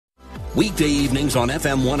Weekday evenings on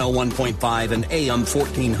FM 101.5 and AM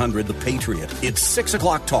 1400 The Patriot. It's 6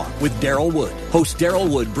 o'clock talk with Daryl Wood. Host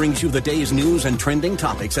Daryl Wood brings you the day's news and trending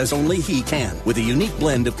topics as only he can, with a unique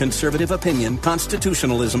blend of conservative opinion,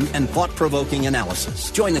 constitutionalism, and thought-provoking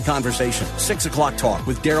analysis. Join the conversation. 6 o'clock talk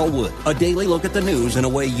with Daryl Wood. A daily look at the news in a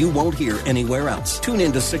way you won't hear anywhere else. Tune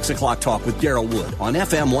in to 6 o'clock talk with Daryl Wood on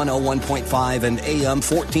FM 101.5 and AM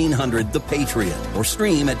 1400 The Patriot, or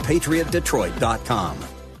stream at patriotdetroit.com.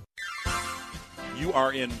 You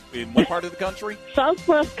are in what part of the country?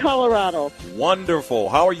 Southwest Colorado. Wonderful.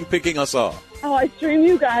 How are you picking us up? Oh, I stream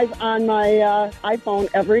you guys on my iPhone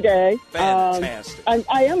every day. Fantastic.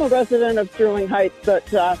 I am a resident of Sterling Heights,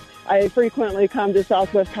 but I frequently come to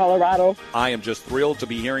Southwest Colorado. I am just thrilled to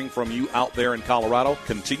be hearing from you out there in Colorado.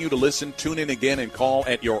 Continue to listen, tune in again, and call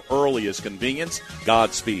at your earliest convenience.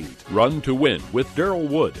 Godspeed. Run to Win with Daryl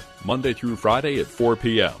Wood, Monday through Friday at 4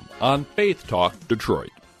 p.m. on Faith Talk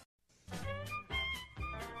Detroit.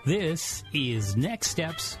 This is Next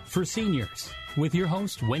Steps for Seniors with your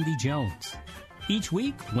host, Wendy Jones. Each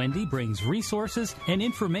week, Wendy brings resources and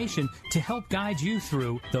information to help guide you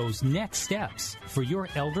through those next steps for your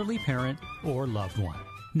elderly parent or loved one.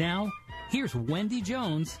 Now, here's Wendy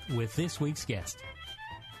Jones with this week's guest.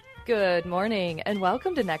 Good morning and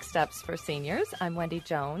welcome to Next Steps for Seniors. I'm Wendy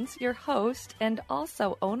Jones, your host and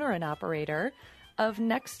also owner and operator of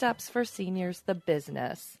Next Steps for Seniors, the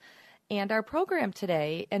business. And our program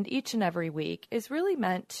today and each and every week is really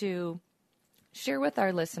meant to share with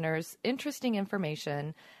our listeners interesting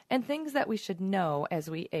information and things that we should know as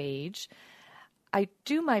we age. I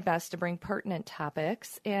do my best to bring pertinent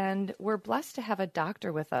topics, and we're blessed to have a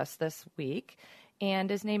doctor with us this week, and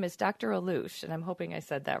his name is Dr. Alush, and I'm hoping I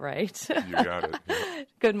said that right. You got it. Yeah.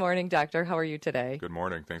 Good morning, doctor. How are you today? Good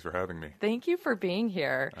morning. Thanks for having me. Thank you for being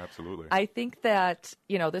here. Absolutely. I think that,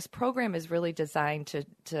 this program is really designed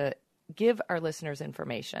to give our listeners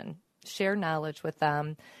information, share knowledge with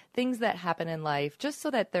them, things that happen in life, just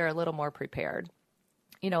so that they're a little more prepared.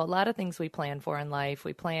 A lot of things we plan for in life.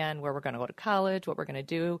 We plan where we're going to go to college, what we're going to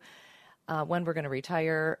do, when we're going to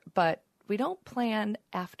retire, but we don't plan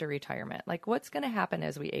after retirement. Like what's going to happen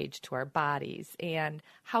as we age to our bodies, and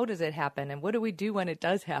how does it happen, and what do we do when it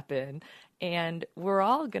does happen? And we're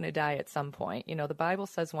all going to die at some point. The Bible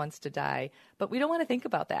says once to die, but we don't want to think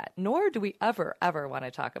about that, nor do we ever want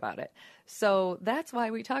to talk about it. So that's why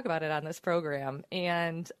we talk about it on this program.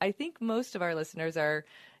 And I think most of our listeners are,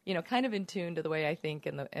 kind of in tune to the way I think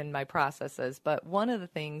in my processes. But one of the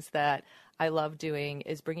things that I love doing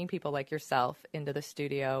is bringing people like yourself into the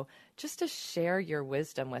studio just to share your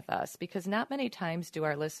wisdom with us, because not many times do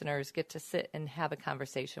our listeners get to sit and have a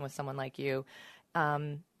conversation with someone like you,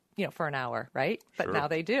 for an hour, right? But Sure. now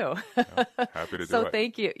they do. Yeah, happy to do So it.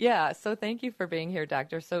 thank you. Yeah. So thank you for being here,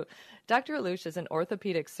 doctor. So Dr. Alush is an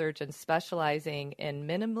orthopedic surgeon specializing in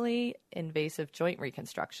minimally invasive joint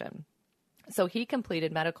reconstruction. So he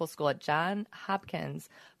completed medical school at Johns Hopkins,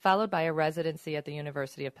 followed by a residency at the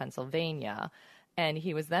University of Pennsylvania. And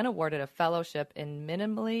he was then awarded a fellowship in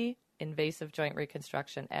minimally invasive joint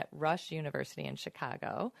reconstruction at Rush University in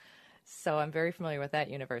Chicago. So I'm very familiar with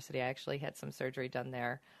that university. I actually had some surgery done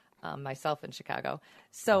there myself in Chicago.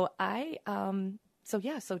 So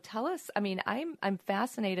so tell us, I'm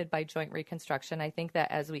fascinated by joint reconstruction. I think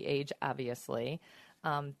that as we age, obviously,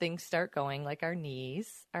 things start going like our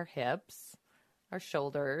knees, our hips, our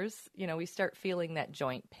shoulders, we start feeling that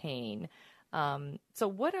joint pain. So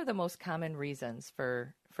what are the most common reasons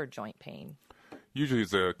for joint pain? Usually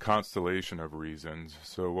it's a constellation of reasons.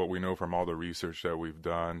 So what we know from all the research that we've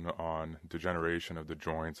done on degeneration of the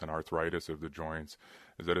joints and arthritis of the joints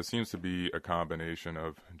is that it seems to be a combination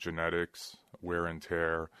of genetics, wear and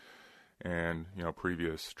tear, and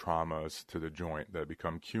previous traumas to the joint that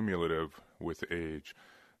become cumulative with age.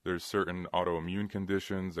 There's certain autoimmune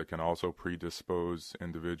conditions that can also predispose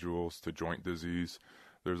individuals to joint disease.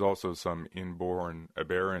 There's also some inborn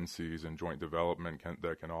aberrancies in joint development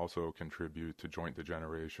that can also contribute to joint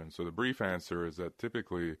degeneration. So the brief answer is that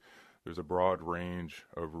typically there's a broad range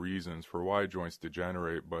of reasons for why joints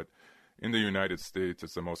degenerate, but in the United States,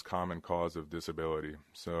 it's the most common cause of disability.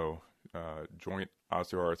 So joint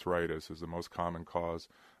osteoarthritis is the most common cause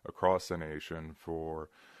across the nation for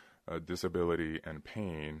disability and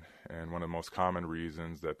pain, and one of the most common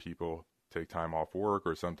reasons that people take time off work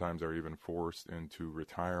or sometimes are even forced into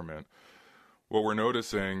retirement. What we're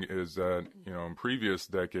noticing is that, in previous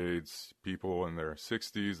decades, people in their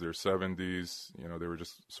 60s, their 70s, they were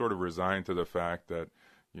just sort of resigned to the fact that,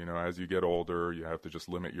 as you get older, you have to just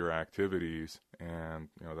limit your activities, and,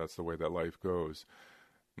 that's the way that life goes.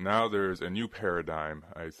 now there's a new paradigm,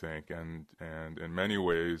 I think, and in many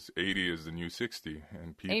ways, 80 is the new 60.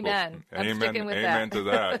 And people, amen. I'm sticking with amen that. to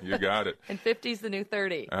that. You got it. And 50 is the new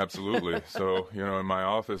 30. Absolutely. So, in my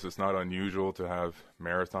office, it's not unusual to have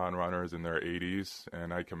marathon runners in their 80s,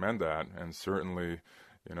 and I commend that. And certainly,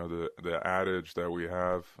 the adage that we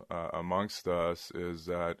have amongst us is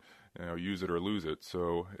that, use it or lose it.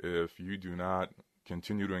 So if you do not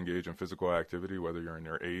continue to engage in physical activity, whether you're in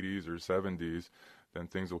your 80s or 70s, then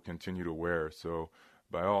things will continue to wear. So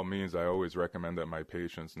by all means, I always recommend that my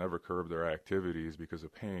patients never curb their activities because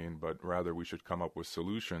of pain, but rather we should come up with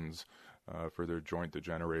solutions for their joint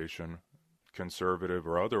degeneration, conservative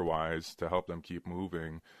or otherwise, to help them keep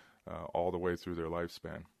moving all the way through their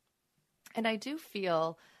lifespan. And I do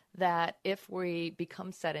feel that if we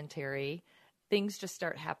become sedentary, things just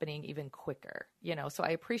start happening even quicker, So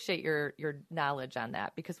I appreciate your knowledge on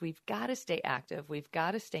that, because we've got to stay active, we've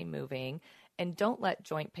got to stay moving, and don't let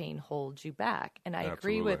joint pain hold you back. And I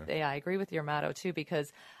agree with your motto too,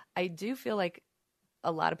 because I do feel like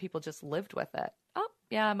a lot of people just lived with it. Oh,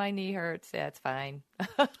 yeah, my knee hurts. Yeah, it's fine.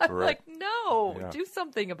 I'm like, no, do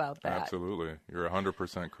something about that. Absolutely. You're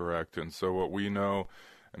 100% correct. And so what we know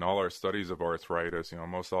in all our studies of arthritis,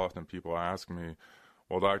 most often people ask me,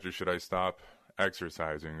 well, doctor, should I stop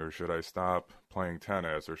exercising, or should I stop playing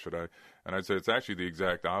tennis, or should I? And I'd say it's actually the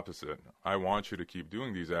exact opposite. I want you to keep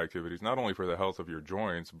doing these activities, not only for the health of your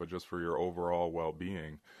joints, but just for your overall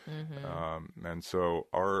well-being. Mm-hmm. And so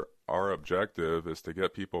our objective is to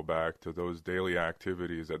get people back to those daily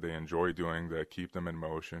activities that they enjoy doing, that keep them in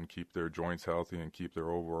motion, keep their joints healthy, and keep their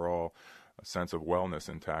overall sense of wellness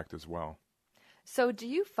intact as well. So do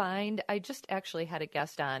you find, I just actually had a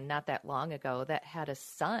guest on not that long ago that had a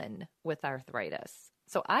son with arthritis.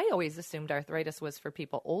 So I always assumed arthritis was for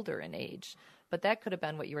people older in age, but that could have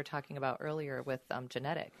been what you were talking about earlier with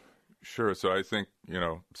genetic. Sure. So I think,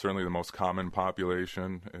 certainly the most common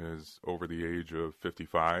population is over the age of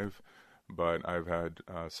 55, but I've had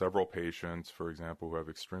several patients, for example, who have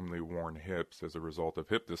extremely worn hips as a result of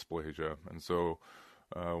hip dysplasia. And so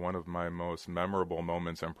one of my most memorable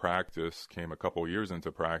moments in practice came a couple years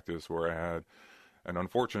into practice, where I had an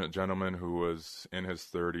unfortunate gentleman who was in his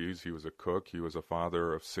 30s. He was a cook. He was a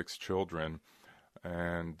father of 6 children,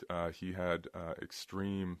 and he had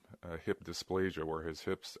extreme hip dysplasia, where his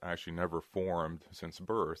hips actually never formed since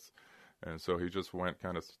birth. And so he just went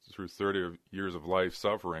kind of through 30 years of life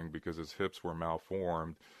suffering because his hips were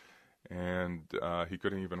malformed, and he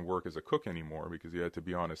couldn't even work as a cook anymore because he had to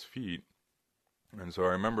be on his feet. And so I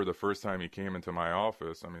remember the first time he came into my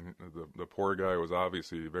office, I mean, the poor guy was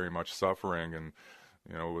obviously very much suffering and,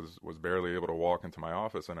 was barely able to walk into my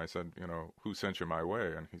office. And I said, who sent you my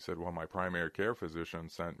way? And he said, well, my primary care physician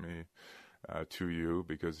sent me to you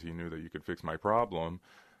because he knew that you could fix my problem.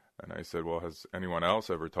 And I said, well, has anyone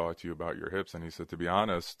else ever talked to you about your hips? And he said, to be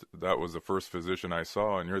honest, that was the first physician I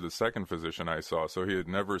saw, and you're the second physician I saw. So he had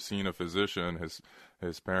never seen a physician.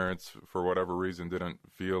 His parents, for whatever reason, didn't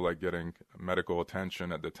feel like getting medical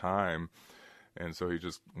attention at the time. And so he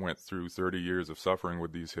just went through 30 years of suffering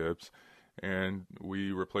with these hips. And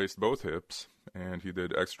we replaced both hips, and he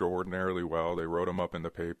did extraordinarily well. They wrote him up in the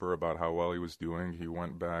paper about how well he was doing. He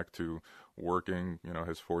went back to working,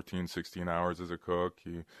 his 14, 16 hours as a cook.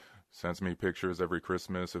 He sends me pictures every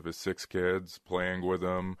Christmas of his 6 kids, playing with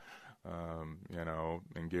them,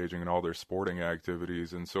 engaging in all their sporting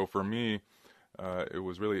activities. And so for me, it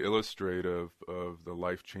was really illustrative of the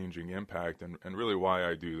life-changing impact and really why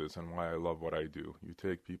I do this and why I love what I do. You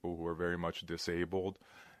take people who are very much disabled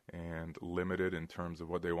and limited in terms of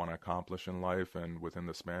what they want to accomplish in life, and within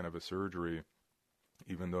the span of a surgery,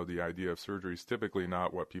 even though the idea of surgery is typically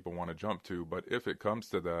not what people want to jump to, but if it comes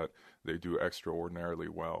to that, they do extraordinarily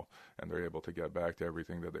well, and they're able to get back to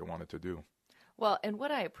everything that they wanted to do. Well, and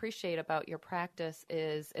what I appreciate about your practice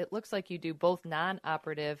is it looks like you do both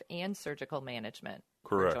non-operative and surgical management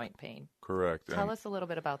for joint pain. Correct. Tell us a little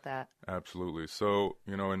bit about that. Absolutely. So,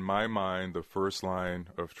 in my mind, the first line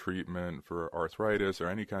of treatment for arthritis or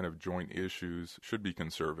any kind of joint issues should be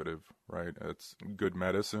conservative, right? It's good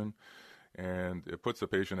medicine, and it puts the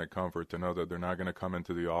patient at comfort to know that they're not going to come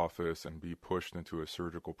into the office and be pushed into a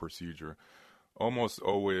surgical procedure. Almost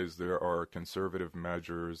always there are conservative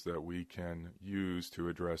measures that we can use to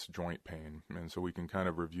address joint pain. And so we can kind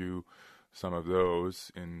of review some of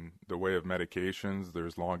those. In the way of medications,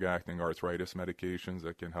 there's long-acting arthritis medications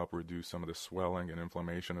that can help reduce some of the swelling and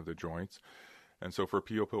inflammation of the joints. And so for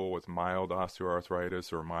people with mild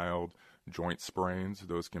osteoarthritis or mild joint sprains,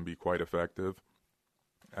 those can be quite effective.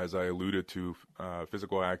 As I alluded to,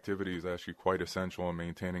 physical activity is actually quite essential in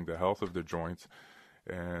maintaining the health of the joints.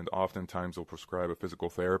 And oftentimes we'll prescribe a physical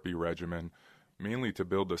therapy regimen, mainly to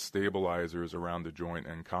build the stabilizers around the joint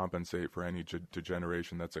and compensate for any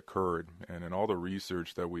degeneration that's occurred. And in all the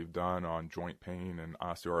research that we've done on joint pain and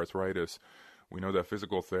osteoarthritis, we know that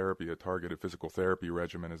physical therapy, a targeted physical therapy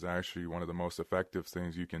regimen, is actually one of the most effective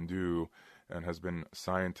things you can do, and has been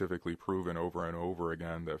scientifically proven over and over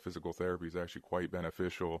again that physical therapy is actually quite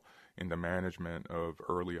beneficial in the management of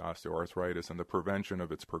early osteoarthritis and the prevention of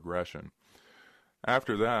its progression.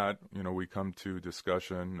 After that, we come to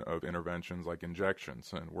discussion of interventions like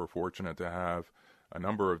injections, and we're fortunate to have a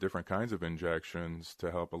number of different kinds of injections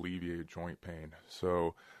to help alleviate joint pain.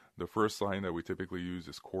 So the first line that we typically use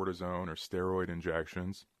is cortisone or steroid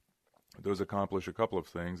injections. Those accomplish a couple of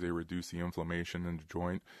things. They reduce the inflammation in the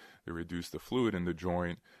joint, they reduce the fluid in the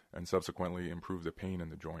joint, and subsequently improve the pain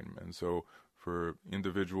in the joint. And so for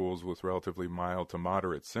individuals with relatively mild to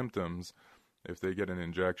moderate symptoms, if they get an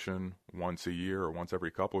injection once a year or once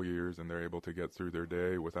every couple years and they're able to get through their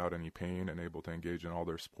day without any pain and able to engage in all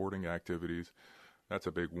their sporting activities, that's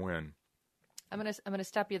a big win. I'm gonna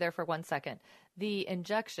stop you there for 1 second. The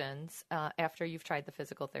injections, after you've tried the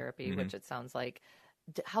physical therapy, which it sounds like,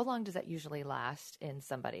 how long does that usually last in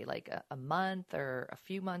somebody? Like a month or a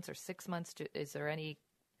few months or 6 months? Is there any?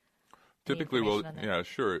 Typically,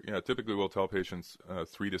 Typically, we'll tell patients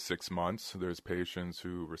 3 to 6 months. There's patients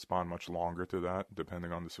who respond much longer to that,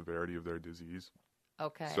 depending on the severity of their disease.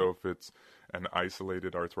 Okay. So if it's an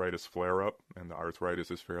isolated arthritis flare-up and the arthritis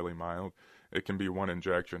is fairly mild, it can be one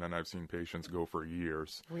injection, and I've seen patients go for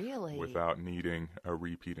years without needing a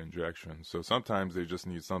repeat injection. So sometimes they just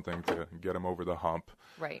need something to get them over the hump,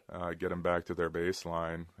 get them back to their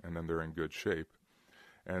baseline, and then they're in good shape.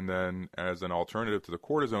 And then as an alternative to the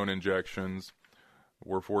cortisone injections,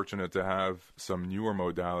 we're fortunate to have some newer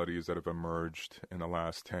modalities that have emerged in the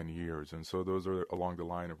last 10 years. And so those are along the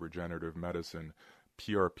line of regenerative medicine,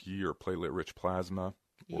 PRP or platelet-rich plasma,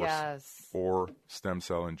 or stem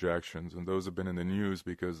cell injections. And those have been in the news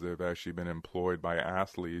because they've actually been employed by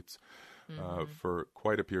athletes for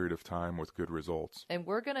quite a period of time with good results. And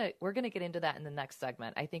we're gonna get into that in the next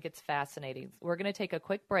segment. I think it's fascinating. We're gonna take a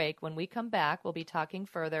quick break. When we come back, we'll be talking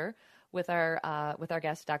further with our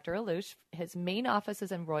guest, Dr. Allouche. His main office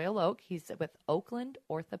is in Royal Oak. He's with Oakland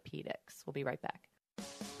Orthopedics. We'll be right back.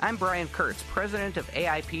 I'm Brian Kurtz, president of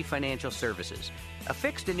AIP Financial Services. A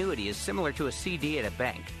fixed annuity is similar to a CD at a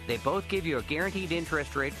bank. They both give you a guaranteed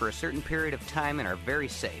interest rate for a certain period of time and are very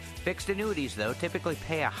safe. Fixed annuities, though, typically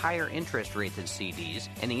pay a higher interest rate than CDs,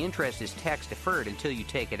 and the interest is tax-deferred until you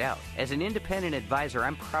take it out. As an independent advisor,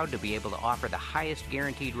 I'm proud to be able to offer the highest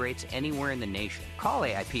guaranteed rates anywhere in the nation. Call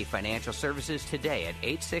AIP Financial Services today at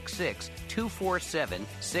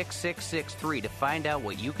 866-247-6663 to find out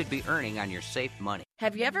what you could be earning on your safe money.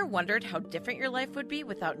 Have you ever wondered how different your life would be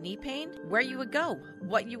without knee pain? Where you would go?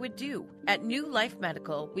 What you would do? At New Life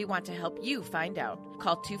Medical, we want to help you find out.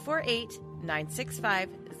 Call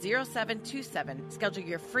 248-965-0727. Schedule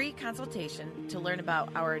your free consultation to learn about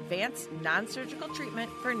our advanced non-surgical treatment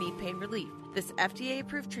for knee pain relief. This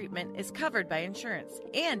FDA-approved treatment is covered by insurance.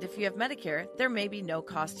 And if you have Medicare, there may be no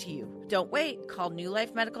cost to you. Don't wait. Call New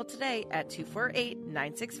Life Medical today at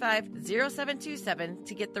 248-965-0727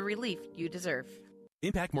 to get the relief you deserve.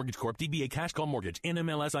 Impact Mortgage Corp. DBA Cash Call Mortgage.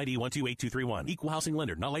 NMLS ID 128231. Equal housing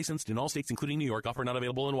lender. Not licensed in all states including New York. Offer not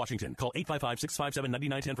available in Washington. Call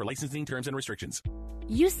 855-657-9910 for licensing terms and restrictions.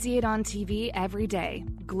 You see it on TV every day.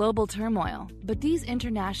 Global turmoil. But these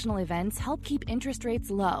international events help keep interest rates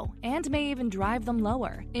low and may even drive them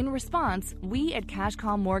lower. In response, we at Cash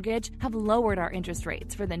Call Mortgage have lowered our interest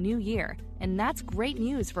rates for the new year. And that's great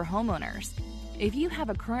news for homeowners. If you have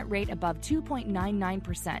a current rate above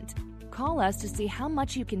 2.99%, call us to see how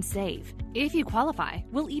much you can save. If you qualify,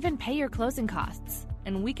 we'll even pay your closing costs.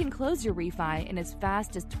 And we can close your refi in as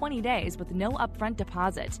fast as 20 days with no upfront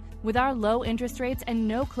deposit. With our low interest rates and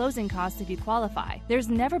no closing costs if you qualify, there's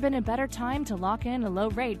never been a better time to lock in a low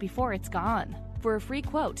rate before it's gone. For a free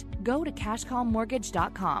quote, go to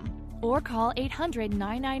cashcallmortgage.com or call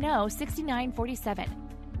 800-990-6947.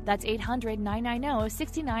 That's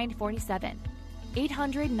 800-990-6947.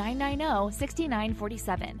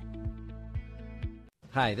 800-990-6947.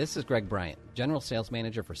 Hi, this is Greg Bryant, General Sales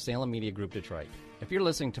Manager for Salem Media Group Detroit. If you're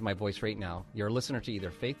listening to my voice right now, you're a listener to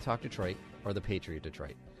either Faith Talk Detroit or The Patriot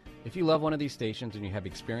Detroit. If you love one of these stations and you have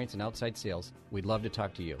experience in outside sales, we'd love to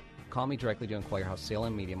talk to you. Call me directly to inquire how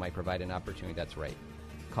Salem Media might provide an opportunity that's right.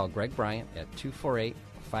 Call Greg Bryant at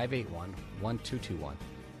 248-581-1221.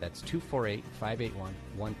 That's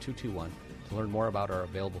 248-581-1221 to learn more about our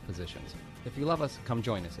available positions. If you love us, come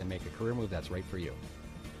join us and make a career move that's right for you.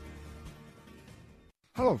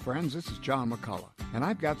 Hello, friends. This is John McCullough, and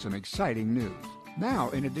I've got some exciting news. Now,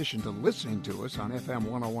 in addition to listening to us on FM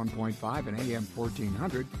 101.5 and AM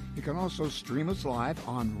 1400, you can also stream us live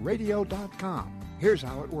on radio.com. Here's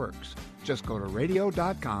how it works. Just go to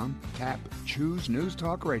radio.com, tap Choose News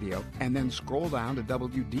Talk Radio, and then scroll down to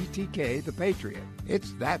WDTK The Patriot.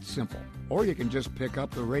 It's that simple. Or you can just pick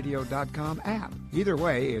up the radio.com app. Either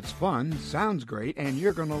way, it's fun, sounds great, and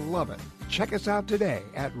you're going to love it. Check us out today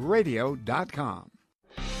at radio.com.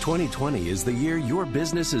 2020 is the year your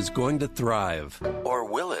business is going to thrive.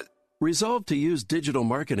 Or will it? Resolve to use digital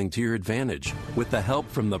marketing to your advantage with the help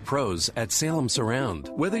from the pros at Salem Surround.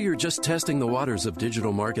 Whether you're just testing the waters of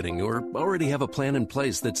digital marketing or already have a plan in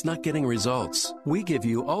place that's not getting results, we give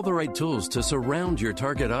you all the right tools to surround your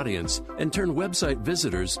target audience and turn website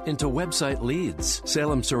visitors into website leads.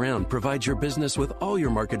 Salem Surround provides your business with all your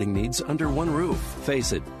marketing needs under one roof.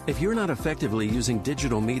 Face it, if you're not effectively using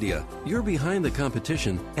digital media, you're behind the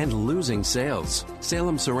competition and losing sales.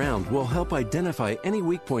 Salem Surround will help identify any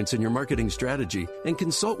weak points in your marketing strategy and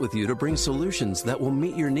consult with you to bring solutions that will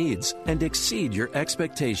meet your needs and exceed your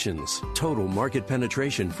expectations. Total market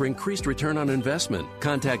penetration for increased return on investment.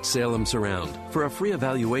 Contact Salem Surround for a free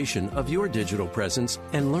evaluation of your digital presence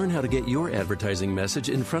and learn how to get your advertising message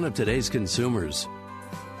in front of today's consumers.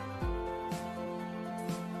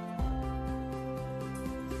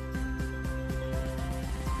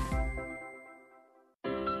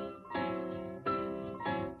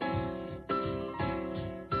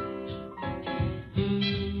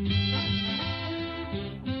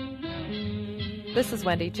 This is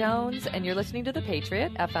Wendy Jones, and you're listening to The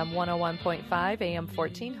Patriot, FM 101.5, AM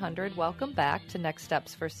 1400. Welcome back to Next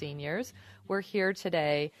Steps for Seniors. We're here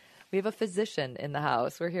today. We have a physician in the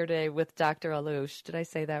house. We're here today with Dr. Alush. Did I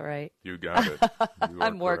say that right? You got it.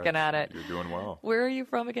 I'm working on it. You're doing well. Where are you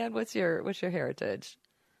from again? What's your heritage?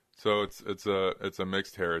 So it's a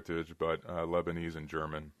mixed heritage, but Lebanese and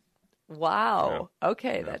German. Wow. Yeah.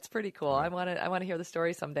 Okay, Yeah. That's pretty cool. I want to hear the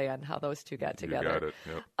story someday on how those two got together. You got it.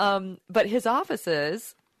 Yep. But his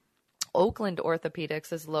offices, Oakland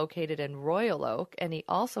Orthopedics, is located in Royal Oak, and he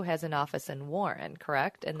also has an office in Warren,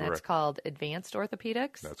 correct? And that's Correct. called Advanced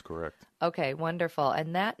Orthopedics? That's correct. Okay, wonderful.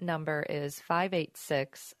 And that number is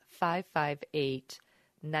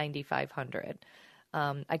 586-558-9500.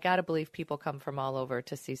 I got to believe people come from all over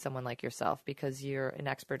to see someone like yourself because you're an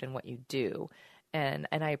expert in what you do. And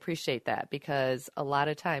I appreciate that because a lot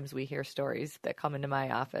of times we hear stories that come into my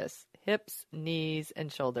office. Hips, knees,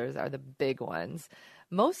 and shoulders are the big ones.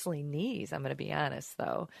 Mostly knees, I'm going to be honest,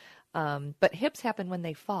 though. But hips happen when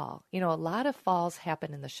they fall. You know, a lot of falls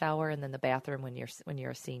happen in the shower and then the bathroom when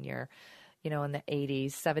you're a senior, you know, in the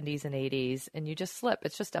 80s, 70s, and 80s, and you just slip.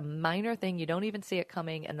 It's just a minor thing. You don't even see it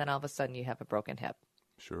coming, and then all of a sudden you have a broken hip.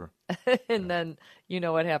 Sure. And then you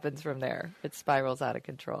know what happens from there. It spirals out of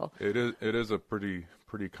control. It is a pretty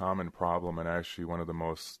common problem, and actually one of the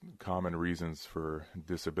most common reasons for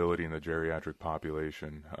disability in the geriatric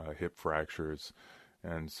population, hip fractures.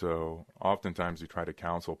 And so oftentimes we try to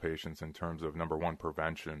counsel patients in terms of, number one,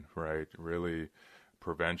 prevention, right? Really,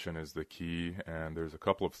 prevention is the key, and there's a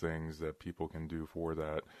couple of things that people can do for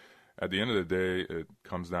that. At the end of the day, it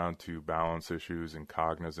comes down to balance issues and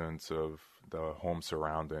cognizance of the home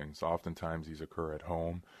surroundings. Oftentimes these occur at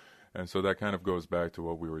home. And so that kind of goes back to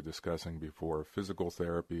what we were discussing before. Physical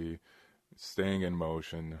therapy, staying in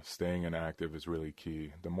motion, staying inactive is really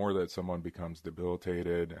key. The more that someone becomes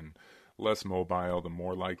debilitated and less mobile, the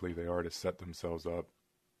more likely they are to set themselves up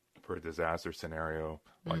for a disaster scenario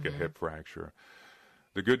like a hip fracture.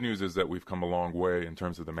 The good news is that we've come a long way in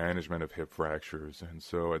terms of the management of hip fractures. And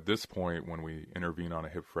so at this point, when we intervene on a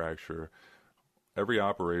hip fracture, every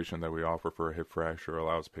operation that we offer for a hip fracture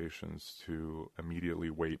allows patients to immediately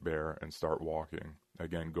weight bear and start walking.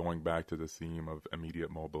 Again, going back to the theme of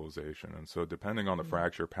immediate mobilization. And so depending on the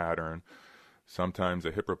fracture pattern, sometimes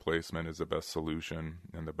a hip replacement is the best solution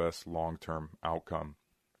and the best long-term outcome.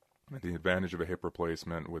 And the advantage of a hip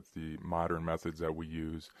replacement with the modern methods that we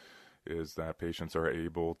use is that patients are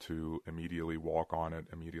able to immediately walk on it,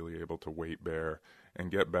 immediately able to weight bear, and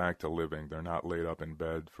get back to living. They're not laid up in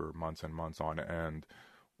bed for months and months on end.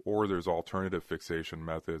 Or there's alternative fixation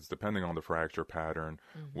methods, depending on the fracture pattern,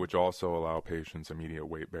 which also allow patients immediate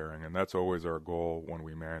weight bearing. And that's always our goal when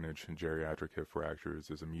we manage geriatric hip fractures,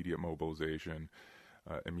 is immediate mobilization,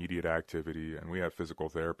 immediate activity. And we have physical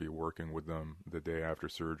therapy working with them the day after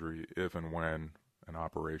surgery, if and when an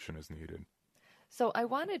operation is needed. So I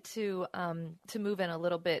wanted to move in a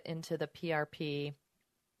little bit into the PRP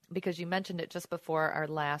because you mentioned it just before our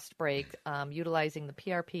last break, utilizing the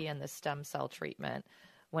PRP and the stem cell treatment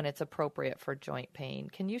when it's appropriate for joint pain.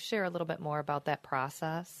 Can you share a little bit more about that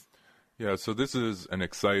process? Yeah, so this is an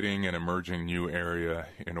exciting and emerging new area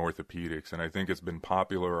in orthopedics, and I think it's been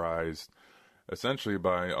popularized essentially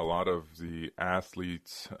by a lot of the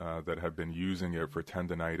athletes that have been using it for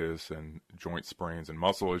tendonitis and joint sprains and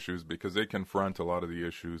muscle issues, because they confront a lot of the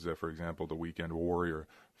issues that, for example, the weekend warrior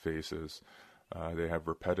faces. They have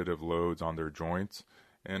repetitive loads on their joints,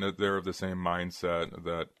 and they're of the same mindset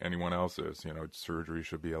that anyone else is. Surgery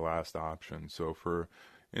should be a last option. So for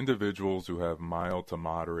individuals who have mild to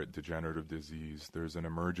moderate degenerative disease, there's an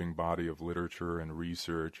emerging body of literature and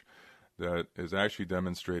research that is actually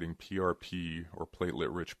demonstrating PRP, or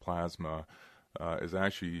platelet-rich plasma, is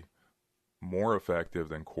actually more effective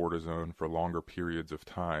than cortisone for longer periods of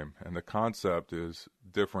time. And the concept is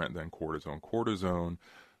different than cortisone. Cortisone,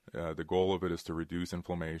 the goal of it is to reduce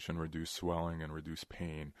inflammation, reduce swelling, and reduce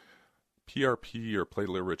pain. PRP, or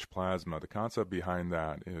platelet-rich plasma, the concept behind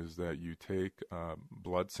that is that you take a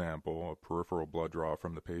blood sample, a peripheral blood draw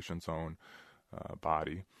from the patient's own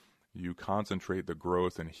body, you concentrate the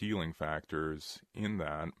growth and healing factors in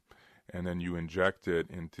that, and then you inject it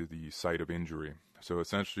into the site of injury. So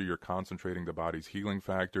essentially you're concentrating the body's healing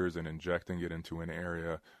factors and injecting it into an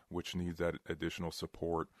area which needs that additional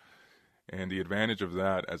support. And the advantage of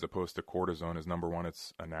that, as opposed to cortisone, is number one,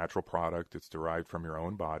 it's a natural product. It's derived from your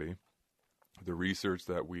own body. The research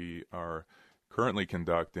that we are currently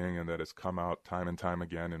conducting, and that has come out time and time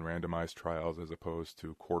again in randomized trials, as opposed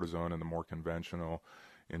to cortisone and the more conventional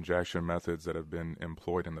injection methods that have been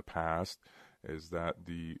employed in the past, is that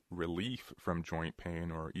the relief from joint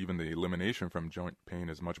pain, or even the elimination from joint pain,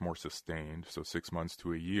 is much more sustained, so 6 months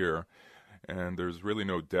to a year, and there's really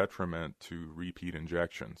no detriment to repeat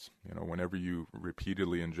injections. Whenever you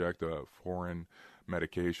repeatedly inject a foreign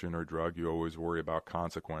medication or drug, you always worry about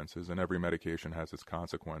consequences, and every medication has its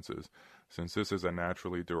consequences. Since this is a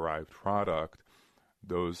naturally derived product,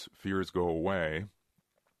 those fears go away,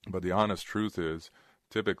 but the honest truth is,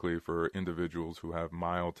 typically for individuals who have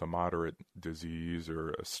mild to moderate disease or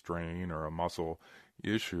a strain or a muscle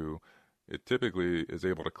issue, it typically is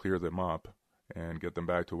able to clear them up and get them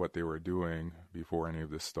back to what they were doing before any of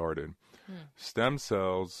this started. Stem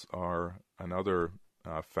cells are another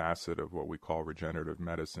facet of what we call regenerative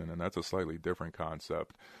medicine, and that's a slightly different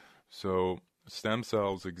concept. So stem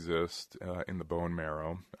cells exist in the bone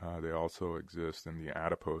marrow. They also exist in the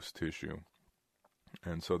adipose tissue.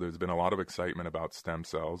 And so there's been a lot of excitement about stem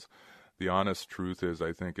cells. The honest truth is,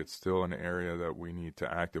 I think it's still an area that we need to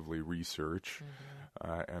actively research.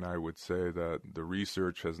 And I would say that the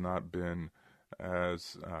research has not been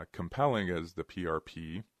as compelling as the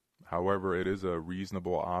PRP. However, it is a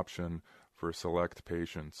reasonable option for select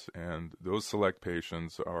patients. And those select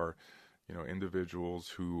patients are,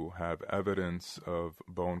 individuals who have evidence of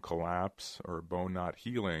bone collapse or bone not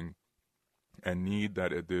healing and need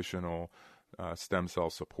that additional stem cell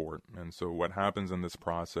support. And so what happens in this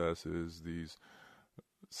process is these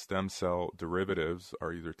stem cell derivatives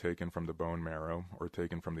are either taken from the bone marrow or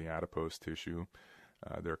taken from the adipose tissue.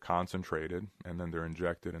 They're concentrated, and then they're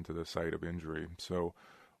injected into the site of injury. So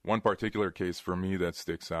one particular case for me that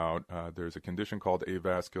sticks out, there's a condition called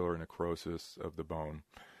avascular necrosis of the bone.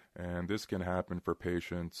 And this can happen for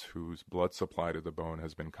patients whose blood supply to the bone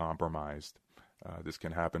has been compromised. This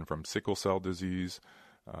can happen from sickle cell disease.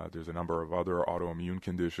 There's a number of other autoimmune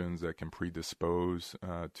conditions that can predispose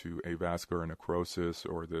to avascular necrosis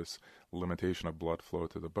or this limitation of blood flow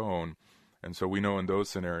to the bone. And so we know in those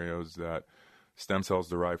scenarios that stem cells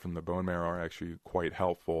derived from the bone marrow are actually quite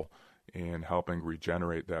helpful in helping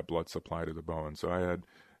regenerate that blood supply to the bone. So I had,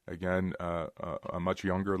 again, a much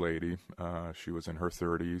younger lady. She was in her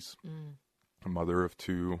 30s, a mother of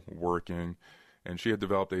two, working. And she had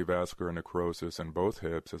developed avascular necrosis in both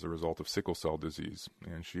hips as a result of sickle cell disease.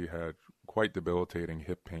 And she had quite debilitating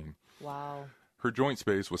hip pain. Wow. Her joint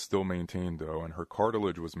space was still maintained, though, and her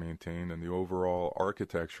cartilage was maintained, and the overall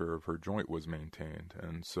architecture of her joint was maintained.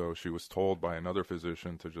 And so she was told by another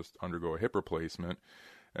physician to just undergo a hip replacement,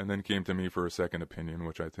 and then came to me for a second opinion,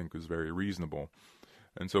 which I think was very reasonable.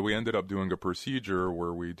 And so we ended up doing a procedure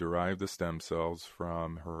where we derived the stem cells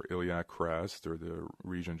from her iliac crest, or the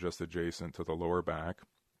region just adjacent to the lower back.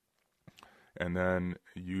 And then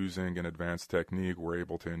using an advanced technique, we're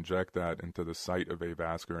able to inject that into the site of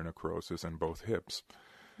avascular necrosis in both hips.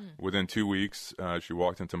 Within 2 weeks, she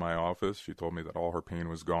walked into my office. She told me that all her pain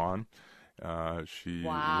was gone.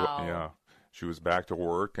 She was back to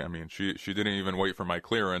work. I mean, she didn't even wait for my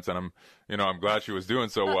clearance, and I'm glad she was doing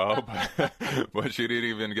so well, but she didn't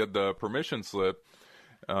even get the permission slip.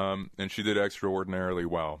 And she did extraordinarily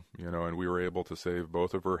well, and we were able to save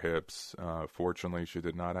both of her hips. Fortunately, she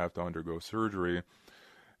did not have to undergo surgery.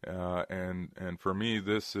 And for me,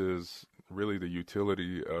 this is really the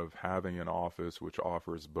utility of having an office which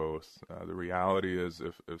offers both. The reality is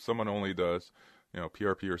if someone only does,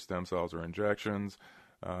 PRP or stem cells or injections,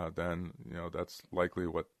 then, that's likely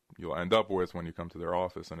what you'll end up with when you come to their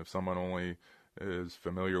office. And if someone only is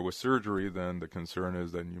familiar with surgery, then the concern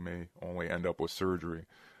is that you may only end up with surgery.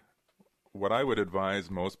 What I would advise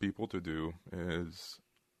most people to do is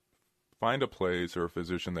find a place or a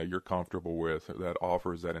physician that you're comfortable with that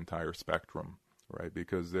offers that entire spectrum, right?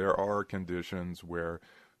 Because there are conditions where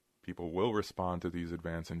people will respond to these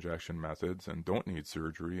advanced injection methods and don't need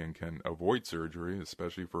surgery and can avoid surgery,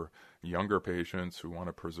 especially for younger patients who want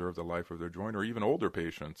to preserve the life of their joint, or even older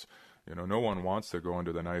patients. No one wants to go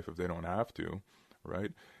under the knife if they don't have to,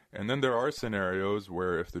 right? And then there are scenarios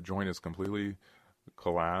where if the joint is completely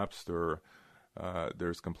collapsed or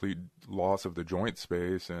there's complete loss of the joint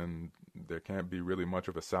space and there can't be really much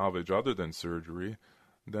of a salvage other than surgery,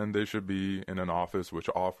 then they should be in an office which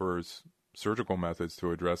offers surgical methods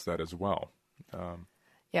to address that as well.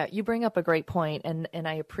 Yeah, you bring up a great point, and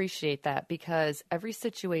I appreciate that, because every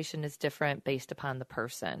situation is different based upon the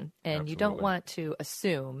person. And Absolutely. You don't want to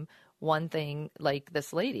assume one thing, like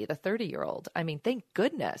this lady, the 30-year-old. I mean, thank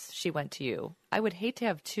goodness she went to you. I would hate to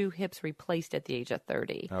have 2 hips replaced at the age of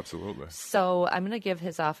 30. Absolutely. So I'm going to give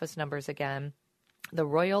his office numbers again. The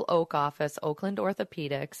Royal Oak office, Oakland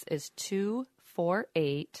Orthopedics, is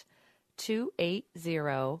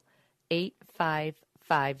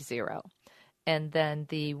 248-280-8550. And then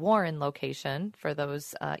the Warren location for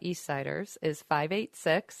those East Siders is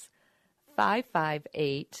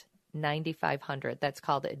 586-558-9500. That's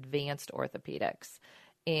called Advanced Orthopedics.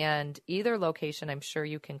 And either location, I'm sure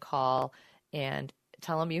you can call and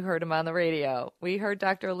tell them you heard him on the radio. We heard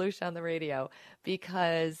Dr. Alusha on the radio,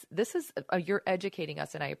 because this is, you're educating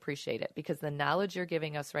us, and I appreciate it, because the knowledge you're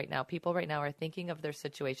giving us right now, people right now are thinking of their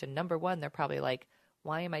situation. Number one, they're probably like,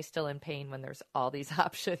 why am I still in pain when there's all these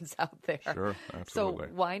options out there? Sure, absolutely.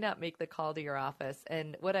 So why not make the call to your office?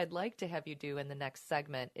 And what I'd like to have you do in the next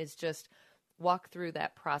segment is just walk through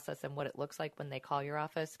that process and what it looks like when they call your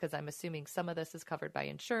office, because I'm assuming some of this is covered by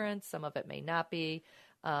insurance, some of it may not be,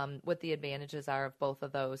 what the advantages are of both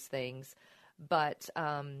of those things. But,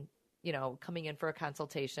 coming in for a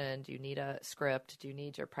consultation, do you need a script? Do you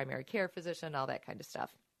need your primary care physician? All that kind of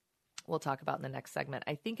stuff. We'll talk about in the next segment.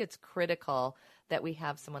 I think it's critical that we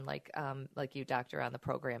have someone like you, doctor, on the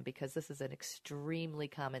program, because this is an extremely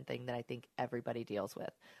common thing that I think everybody deals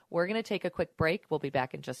with. We're going to take a quick break. We'll be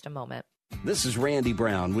back in just a moment. This is Randy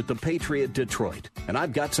Brown with the Patriot Detroit, and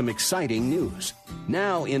I've got some exciting news.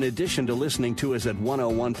 Now, in addition to listening to us at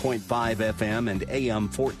 101.5 FM and AM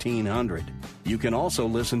 1400, you can also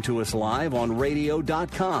listen to us live on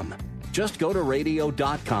radio.com. Just go to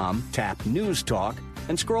radio.com, tap News Talk,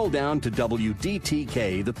 and scroll down to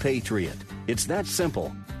WDTK The Patriot. It's that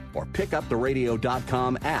simple. Or pick up the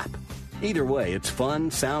radio.com app. Either way, it's fun,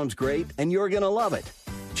 sounds great, and you're going to love it.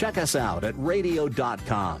 Check us out at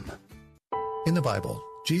radio.com. In the Bible,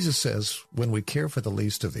 Jesus says, when we care for the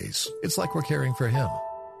least of these, it's like we're caring for him.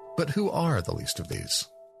 But who are the least of these?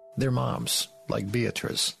 They're moms, like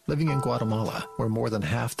Beatrice, living in Guatemala, where more than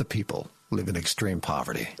half the people live in extreme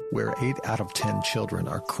poverty, where 8 out of 10 children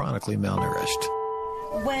are chronically malnourished.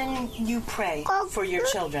 When you pray for your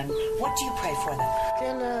children, what do you pray for them?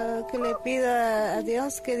 Que le pida a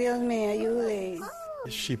Dios que Dios me ayude.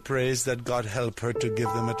 She prays that God help her to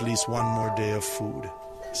give them at least one more day of food.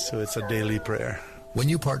 So it's a daily prayer. When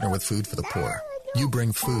you partner with Food for the Poor, you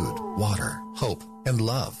bring food, water, hope, and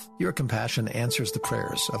love. Your compassion answers the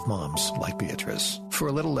prayers of moms like Beatrice. For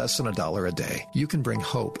a little less than $1 a day, you can bring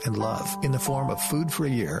hope and love in the form of food for a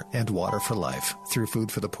year and water for life through Food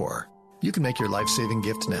for the Poor. You can make your life-saving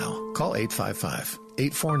gift now. Call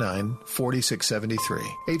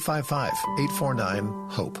 855-849-4673.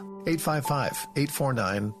 855-849-HOPE.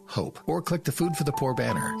 855-849-HOPE. Or click the Food for the Poor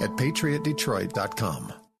banner at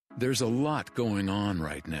patriotdetroit.com. There's a lot going on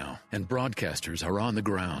right now, and broadcasters are on the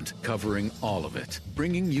ground covering all of it,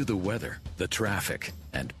 bringing you the weather, the traffic,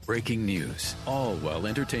 and breaking news, all while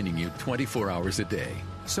entertaining you 24 hours a day.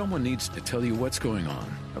 Someone needs to tell you what's going on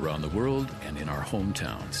around the world and in our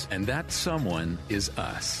hometowns. And that someone is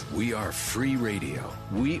us. We are free radio.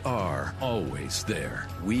 We are always there.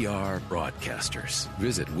 We are broadcasters.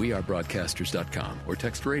 Visit wearebroadcasters.com or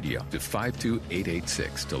text radio to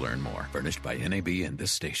 52886 to learn more. Furnished by NAB and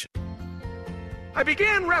this station. I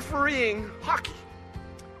began refereeing hockey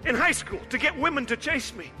in high school to get women to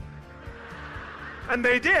chase me. And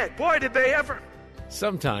they did. Boy, did they ever.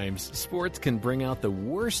 Sometimes sports can bring out the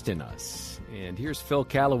worst in us. And here's Phil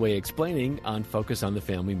Callaway explaining on Focus on the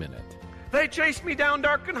Family Minute. They chased me down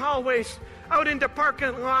darkened hallways, out into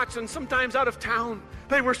parking lots, and sometimes out of town.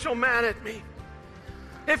 They were so mad at me.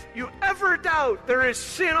 If you ever doubt there is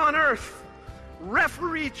sin on earth,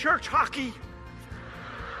 referee church hockey.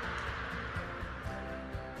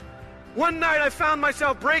 One night I found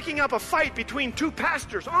myself breaking up a fight between two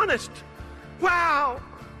pastors. Honest. Wow.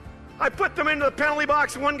 I put them into the penalty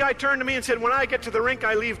box, and one guy turned to me and said, when I get to the rink,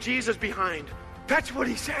 I leave Jesus behind. That's what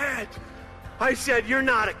he said. I said, you're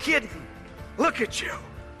not a kidding. Look at you.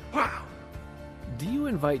 Wow. Do you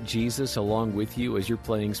invite Jesus along with you as you're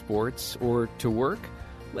playing sports or to work?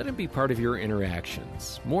 Let him be part of your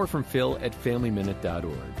interactions. More from Phil at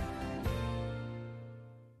FamilyMinute.org.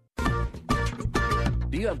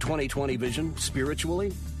 Do you have 20/20 vision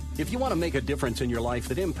spiritually? If you want to make a difference in your life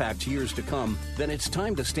that impacts years to come, then it's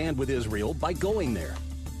time to stand with Israel by going there.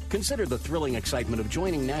 Consider the thrilling excitement of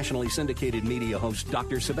joining nationally syndicated media host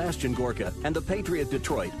Dr. Sebastian Gorka and the Patriot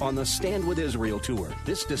Detroit on the Stand with Israel tour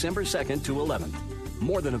this December 2nd to 11th.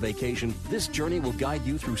 More than a vacation, this journey will guide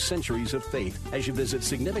you through centuries of faith as you visit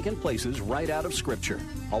significant places right out of Scripture.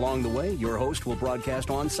 Along the way, your host will broadcast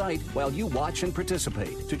on site while you watch and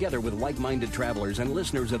participate, together with like-minded travelers and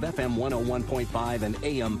listeners of FM 101.5 and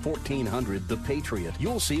AM 1400, The Patriot.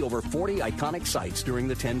 You'll see over 40 iconic sites during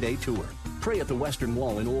the 10-day tour. Pray at the Western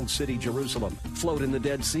Wall in Old City, Jerusalem, float in the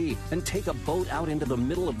Dead Sea, and take a boat out into the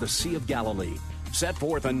middle of the Sea of Galilee. Set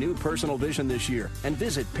forth a new personal vision this year and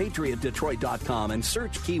visit PatriotDetroit.com and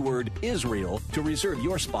search keyword Israel to reserve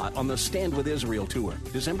your spot on the Stand with Israel tour,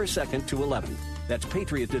 December 2nd to 11th. That's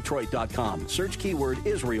PatriotDetroit.com. Search keyword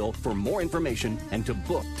Israel for more information and to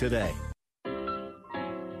book today.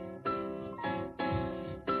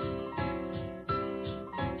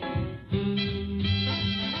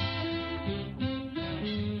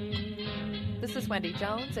 This is Wendy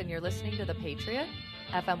Jones, and you're listening to The Patriot,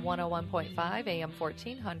 FM 101.5, AM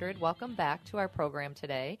 1400. Welcome back to our program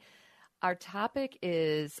today. Our topic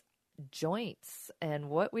is joints and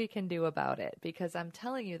what we can do about it, because I'm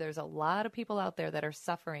telling you, there's a lot of people out there that are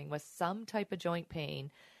suffering with some type of joint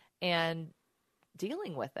pain and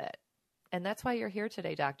dealing with it. And that's why you're here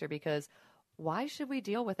today, doctor, because why should we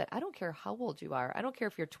deal with it? I don't care how old you are. I don't care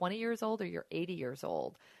if you're 20 years old or you're 80 years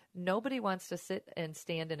old. Nobody wants to sit and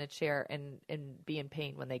stand in a chair and be in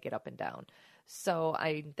pain when they get up and down. So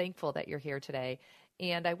I'm thankful that you're here today.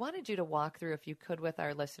 And I wanted you to walk through, if you could, with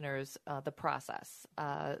our listeners, the process.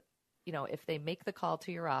 If they make the call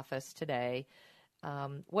to your office today,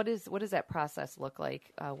 what does that process look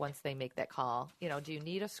like once they make that call? Do you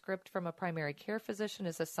need a script from a primary care physician?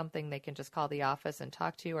 Is this something they can just call the office and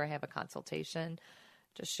talk to you or have a consultation?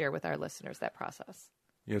 Just share with our listeners that process.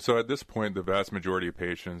 Yeah, so at this point, the vast majority of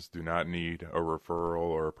patients do not need a referral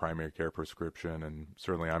or a primary care prescription, and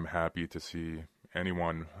certainly I'm happy to see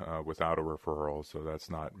anyone without a referral, so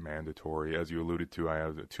that's not mandatory. As you alluded to, I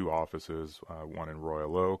have two offices, one in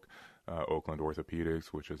Royal Oak, Oakland Orthopedics,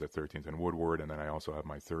 which is at 13th and Woodward, and then I also have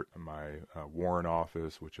my Warren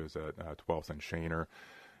office, which is at 12th and Shaner.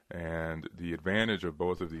 And the advantage of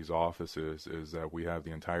both of these offices is that we have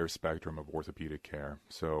the entire spectrum of orthopedic care.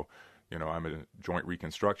 So, I'm a joint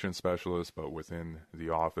reconstruction specialist, but within the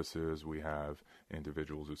offices, we have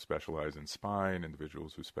individuals who specialize in spine,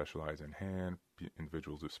 individuals who specialize in hand,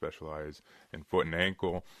 individuals who specialize in foot and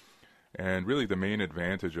ankle. And really the main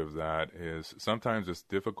advantage of that is sometimes it's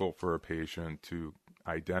difficult for a patient to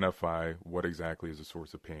identify what exactly is the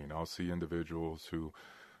source of pain. I'll see individuals who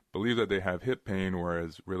believe that they have hip pain,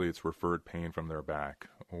 whereas really it's referred pain from their back,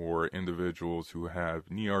 or individuals who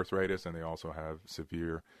have knee arthritis and they also have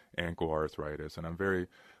severe ankle arthritis. And I'm very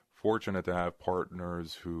fortunate to have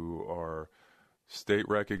partners who are state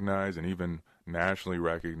recognized and even nationally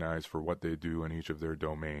recognized for what they do in each of their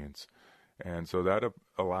domains. And so that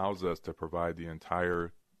allows us to provide the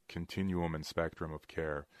entire continuum and spectrum of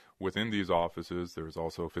care. Within these offices, there's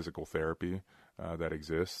also physical therapy that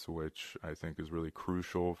exists, which I think is really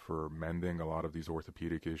crucial for mending a lot of these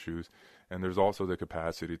orthopedic issues. And there's also the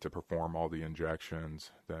capacity to perform all the injections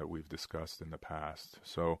that we've discussed in the past.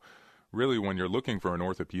 So really, when you're looking for an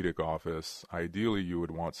orthopedic office, ideally you would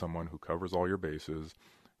want someone who covers all your bases,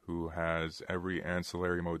 who has every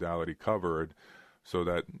ancillary modality covered, so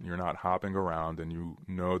that you're not hopping around and you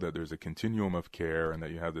know that there's a continuum of care and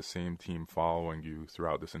that you have the same team following you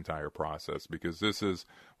throughout this entire process. Because this is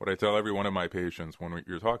what I tell every one of my patients when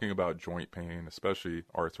you're talking about joint pain, especially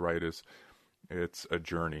arthritis, it's a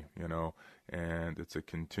journey, and it's a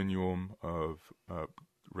continuum of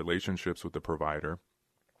relationships with the provider.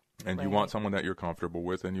 And you want someone that you're comfortable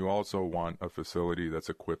with, and you also want a facility that's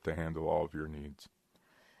equipped to handle all of your needs.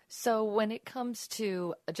 So when it comes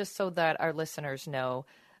to, just so that our listeners know,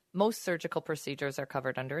 most surgical procedures are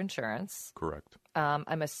covered under insurance. Correct.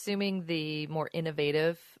 I'm assuming the more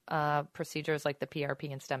innovative procedures like the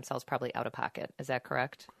PRP and stem cells probably out of pocket. Is that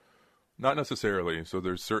correct? Not necessarily. So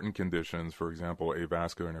there's certain conditions, for example,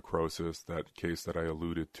 avascular necrosis, that case that I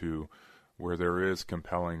alluded to, where there is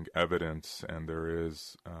compelling evidence and there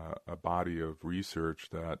is a body of research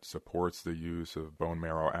that supports the use of bone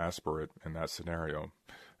marrow aspirate in that scenario.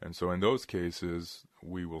 And so in those cases,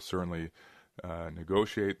 we will certainly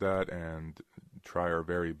negotiate that and try our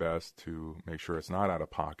very best to make sure it's not out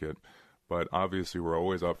of pocket. But obviously, we're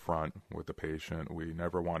always upfront with the patient. We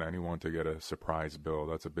never want anyone to get a surprise bill.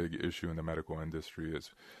 That's a big issue in the medical industry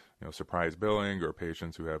is, surprise billing or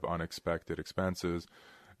patients who have unexpected expenses.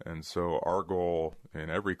 And so our goal in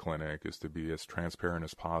every clinic is to be as transparent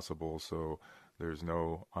as possible so there's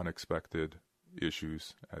no unexpected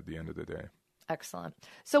issues at the end of the day. Excellent.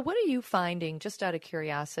 So what are you finding, just out of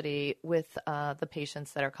curiosity, with the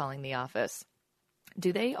patients that are calling the office?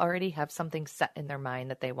 Do they already have something set in their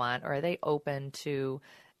mind that they want, or are they open to,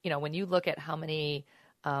 when you look at how many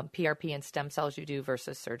PRP and stem cells you do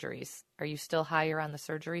versus surgeries, are you still higher on the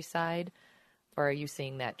surgery side, or are you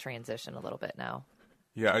seeing that transition a little bit now?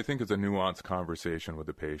 Yeah, I think it's a nuanced conversation with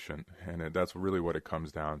the patient, and that's really what it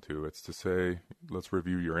comes down to. It's to say, let's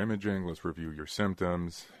review your imaging, let's review your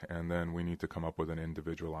symptoms, and then we need to come up with an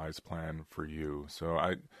individualized plan for you. So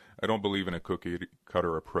I don't believe in a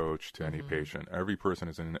cookie-cutter approach to any patient. Every person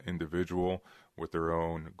is an individual with their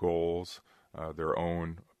own goals, their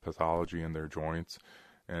own pathology in their joints,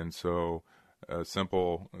 and so a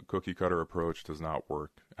simple cookie-cutter approach does not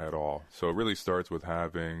work at all. So it really starts with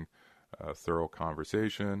having a thorough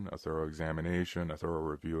conversation, a thorough examination, a thorough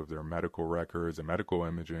review of their medical records and medical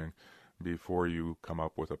imaging before you come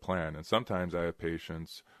up with a plan. And sometimes I have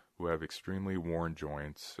patients who have extremely worn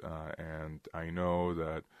joints, and I know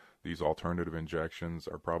that these alternative injections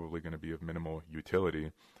are probably going to be of minimal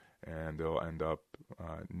utility, and they'll end up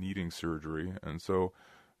needing surgery. And so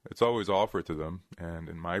it's always offered to them, and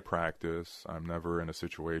in my practice, I'm never in a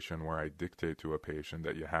situation where I dictate to a patient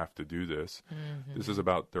that you have to do this. This is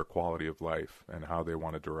about their quality of life and how they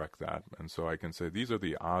want to direct that. And so I can say these are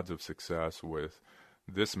the odds of success with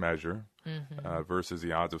this measure versus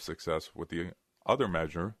the odds of success with the other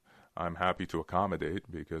measure. I'm happy to accommodate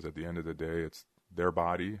because at the end of the day, it's their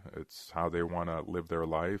body, it's how they want to live their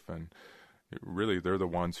life, and really they're the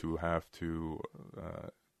ones who have to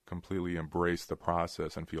completely embrace the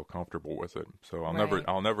process and feel comfortable with it. So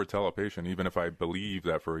I'll never tell a patient, even if I believe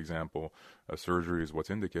that, for example, a surgery is what's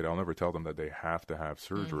indicated, I'll never tell them that they have to have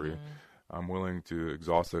surgery. I'm willing to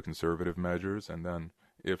exhaust the conservative measures, and then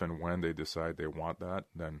if and when they decide they want that,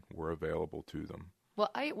 then we're available to them. Well,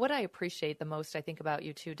 what I appreciate the most, I think, about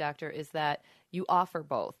you too, Doctor, is that you offer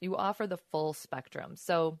both. You offer the full spectrum.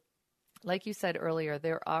 So like you said earlier,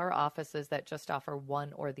 there are offices that just offer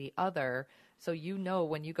one or the other. So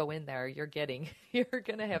when you go in there, you're going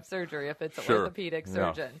to have surgery if it's an orthopedic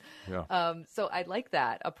surgeon. Yeah. So I like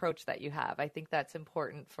that approach that you have. I think that's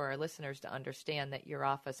important for our listeners to understand that your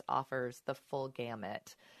office offers the full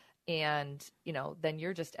gamut. And, then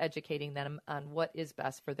you're just educating them on what is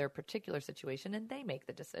best for their particular situation, and they make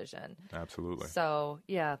the decision. Absolutely. So,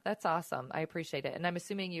 yeah, that's awesome. I appreciate it. And I'm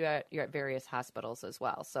assuming you're at various hospitals as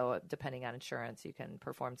well. So depending on insurance, you can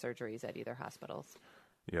perform surgeries at either hospitals.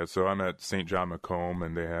 Yeah, so I'm at St. John Macomb,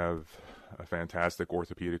 and they have a fantastic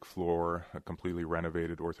orthopedic floor, a completely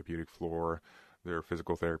renovated orthopedic floor. Their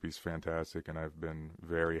physical therapy is fantastic, and I've been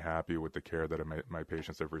very happy with the care that my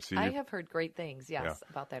patients have received. I have heard great things,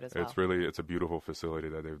 about that as well. It's a beautiful facility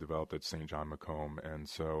that they've developed at St. John Macomb, and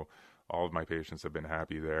so all of my patients have been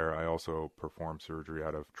happy there. I also perform surgery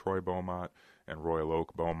out of Troy Beaumont and Royal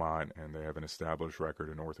Oak Beaumont, and they have an established record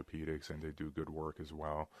in orthopedics, and they do good work as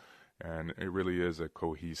well. And it really is a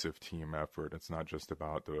cohesive team effort. It's not just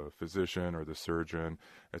about the physician or the surgeon.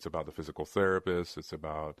 It's about the physical therapist. It's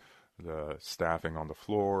about the staffing on the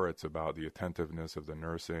floor. It's about the attentiveness of the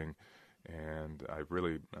nursing. And I've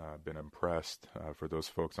really been impressed for those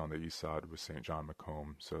folks on the east side with St. John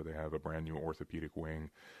Macomb. So they have a brand new orthopedic wing.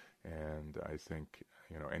 And I think,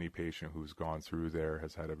 any patient who's gone through there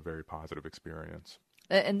has had a very positive experience.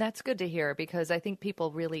 And that's good to hear, because I think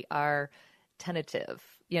people really are tentative.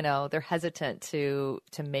 They're hesitant to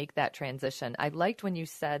make that transition. I liked when you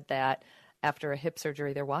said that after a hip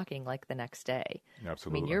surgery, they're walking like the next day.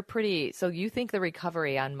 Absolutely. I mean, so you think the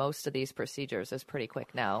recovery on most of these procedures is pretty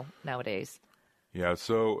quick nowadays? Yeah,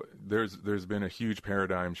 so there's been a huge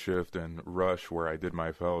paradigm shift, and Rush, where I did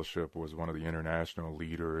my fellowship, was one of the international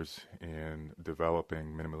leaders in developing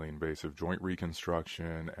minimally invasive joint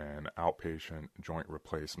reconstruction and outpatient joint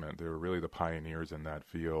replacement. They were really the pioneers in that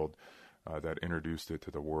field. that introduced it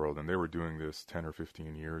to the world. And they were doing this 10 or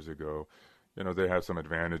 15 years ago. You know, they have some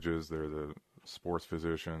advantages. They're the sports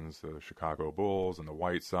physicians, the Chicago Bulls and the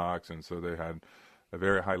White Sox, and so they had a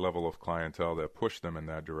very high level of clientele that pushed them in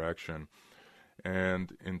that direction.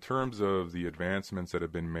 And in terms of the advancements that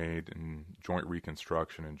have been made in joint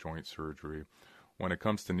reconstruction and joint surgery, when it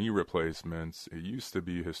comes to knee replacements, it used to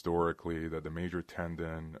be historically that the major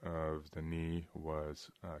tendon of the knee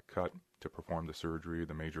was cut to perform the surgery.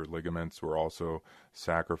 The major ligaments were also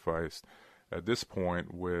sacrificed. At this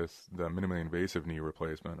point, with the minimally invasive knee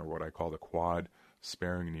replacement, or what I call the quad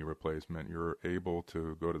sparing knee replacement, you're able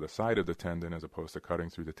to go to the side of the tendon as opposed to cutting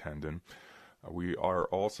through the tendon. We are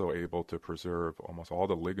also able to preserve almost all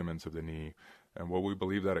the ligaments of the knee. And what we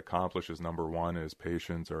believe that accomplishes, number one, is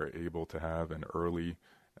patients are able to have an early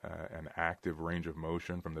and active range of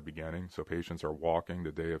motion from the beginning. So patients are walking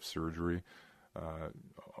the day of surgery.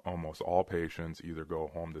 Almost all patients either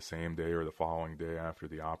go home the same day or the following day after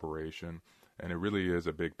the operation. And it really is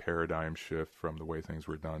a big paradigm shift from the way things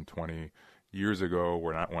were done 20 years ago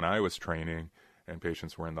when I was training and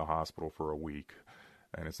patients were in the hospital for a week.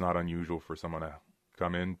 And it's not unusual for someone to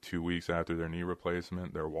come in 2 weeks after their knee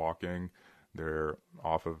replacement. They're walking, they're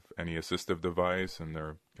off of any assistive device, and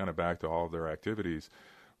they're kind of back to all of their activities.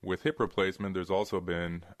 With hip replacement, there's also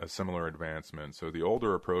been a similar advancement. So the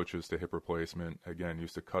older approaches to hip replacement, again,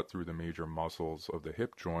 used to cut through the major muscles of the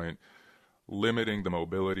hip joint, limiting the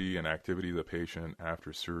mobility and activity of the patient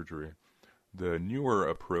after surgery. The newer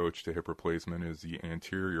approach to hip replacement is the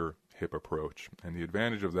anterior hip approach. And the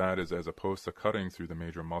advantage of that is, as opposed to cutting through the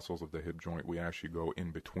major muscles of the hip joint, we actually go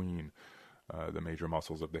in between the major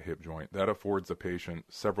muscles of the hip joint. That affords the patient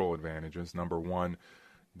several advantages. Number one,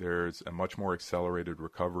 there's a much more accelerated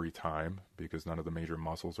recovery time because none of the major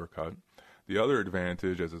muscles are cut. The other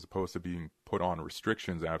advantage, as opposed to being put on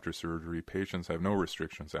restrictions after surgery, patients have no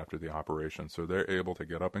restrictions after the operation, so they're able to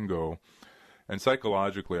get up and go. And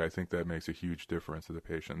psychologically, I think that makes a huge difference to the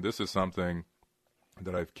patient. This is something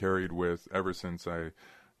that I've carried with ever since I,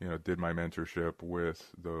 did my mentorship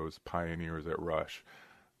with those pioneers at Rush.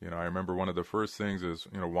 I remember one of the first things is,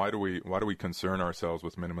 why do we concern ourselves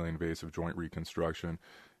with minimally invasive joint reconstruction?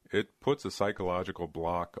 It puts a psychological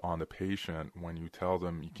block on the patient when you tell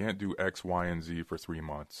them you can't do X, Y, and Z for 3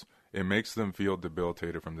 months. It makes them feel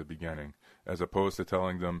debilitated from the beginning, as opposed to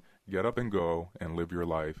telling them, get up and go and live your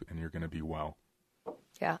life and you're going to be well.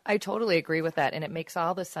 Yeah, I totally agree with that, and it makes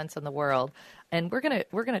all the sense in the world. And we're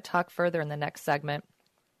gonna talk further in the next segment.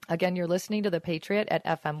 Again, you're listening to The Patriot at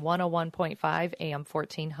FM 101.5, AM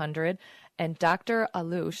 1400, and Dr.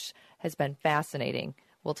 Allouche has been fascinating.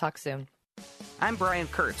 We'll talk soon. I'm Brian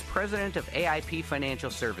Kurtz, president of AIP Financial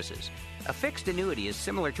Services. A fixed annuity is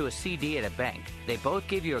similar to a CD at a bank. They both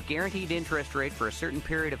give you a guaranteed interest rate for a certain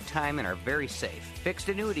period of time and are very safe. Fixed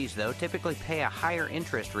annuities, though, typically pay a higher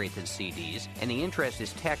interest rate than CDs, and the interest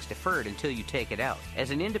is tax-deferred until you take it out.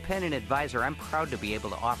 As an independent advisor, I'm proud to be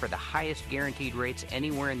able to offer the highest guaranteed rates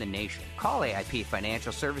anywhere in the nation. Call AIP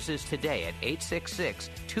Financial Services today at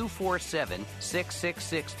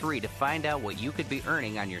 866-247-6663 to find out what you could be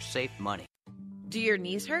earning on your safe money. Do your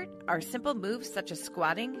knees hurt? Are simple moves such as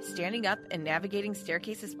squatting, standing up, and navigating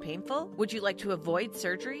staircases painful? Would you like to avoid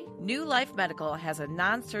surgery? New Life Medical has a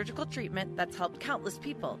non-surgical treatment that's helped countless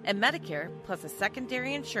people. And Medicare, plus a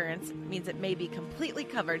secondary insurance, means it may be completely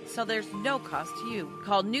covered, so there's no cost to you.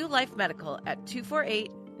 Call New Life Medical at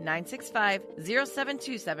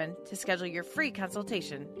 248-965-0727 to schedule your free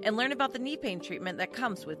consultation and learn about the knee pain treatment that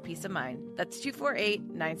comes with peace of mind. That's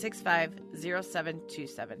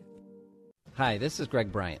 248-965-0727. Hi, this is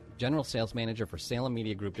Greg Bryant, General Sales Manager for Salem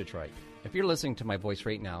Media Group Detroit. If you're listening to my voice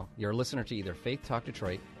right now, you're a listener to either Faith Talk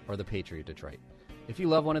Detroit or The Patriot Detroit. If you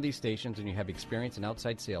love one of these stations and you have experience in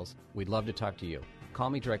outside sales, we'd love to talk to you. Call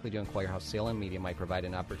me directly to inquire how Salem Media might provide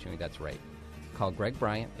an opportunity that's right. Call Greg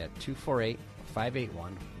Bryant at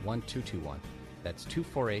 248-581-1221. That's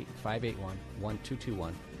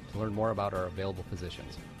 248-581-1221 to learn more about our available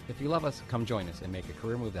positions. If you love us, come join us and make a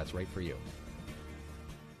career move that's right for you.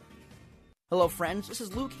 Hello friends, this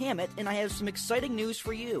is Luke Hammett, and I have some exciting news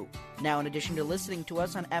for you. Now, in addition to listening to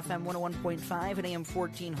us on FM 101.5 and AM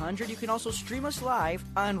 1400, you can also stream us live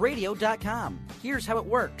on radio.com. Here's how it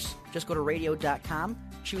works. Just go to radio.com,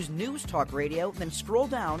 choose News Talk Radio, then scroll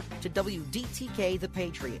down to WDTK The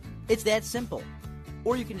Patriot. It's that simple.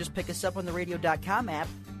 Or you can just pick us up on the radio.com app.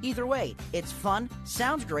 Either way, it's fun,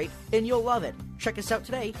 sounds great, and you'll love it. Check us out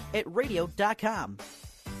today at radio.com.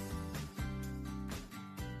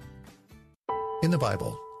 In the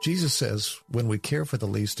Bible, Jesus says, when we care for the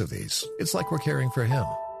least of these, it's like we're caring for Him.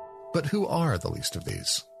 But who are the least of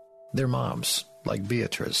these? They're moms. like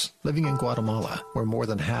Beatrice, living in Guatemala, where more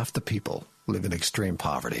than half the people live in extreme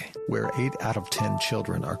poverty, where 8 out of 10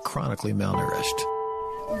 children are chronically malnourished.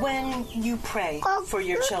 When you pray for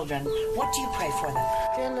your children, what do you pray for them?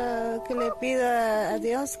 Que le pida a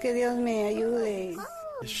Dios que Dios me ayude.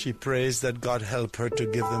 She prays that God help her to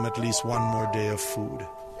give them at least one more day of food.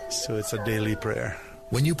 So it's a daily prayer.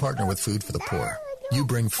 When you partner with Food for the Poor, you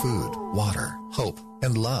bring food, water, hope,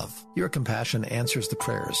 and love. Your compassion answers the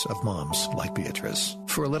prayers of moms like Beatrice.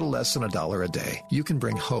 For a little less than $1 a day, you can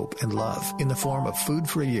bring hope and love in the form of food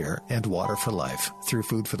for a year and water for life through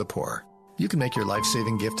Food for the Poor. You can make your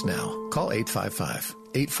life-saving gift now. Call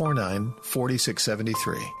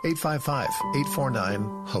 855-849-4673.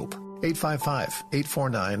 855-849-HOPE.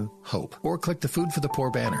 855-849-HOPE. Or click the Food for the Poor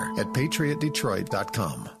banner at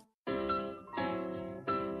patriotdetroit.com.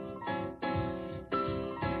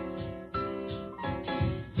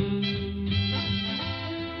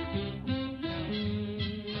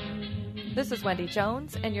 This is Wendy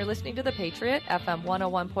Jones, and you're listening to The Patriot, FM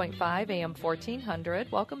 101.5, AM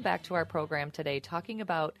 1400. Welcome back to our program today, talking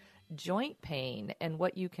about joint pain and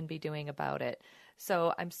what you can be doing about it.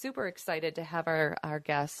 So I'm super excited to have our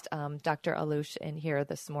guest, Dr. Allouche, in here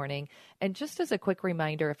this morning. And just as a quick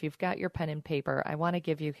reminder, if you've got your pen and paper, I want to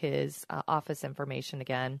give you his office information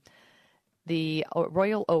again. The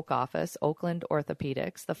Royal Oak office, Oakland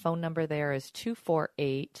Orthopedics, the phone number there is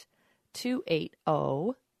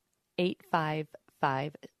 248-280-8550.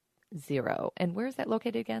 And where is that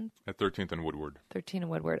located again? At 13th and Woodward. 13th and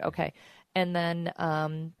Woodward. Okay. And then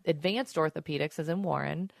Advanced Orthopedics is in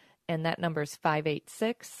Warren, and that number is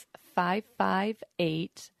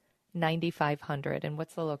 586-558-9500. And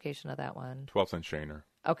what's the location of that one? 12th and Shaner.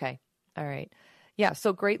 Okay. All right. Yeah.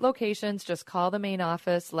 So great locations. Just call the main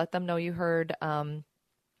office. Let them know you heard him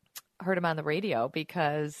on the radio,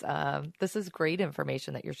 because this is great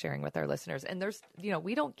information that you're sharing with our listeners. And there's,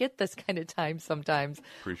 we don't get this kind of time sometimes.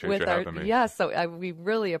 Appreciate you having me. Yeah, so we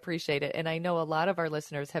really appreciate it. And I know a lot of our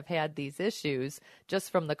listeners have had these issues just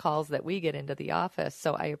from the calls that we get into the office.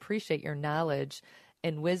 So I appreciate your knowledge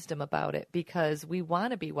and wisdom about it, because we want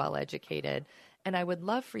to be well educated. And I would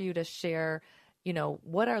love for you to share,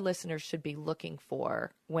 what our listeners should be looking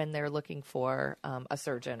for when they're looking for a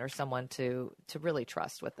surgeon or someone to really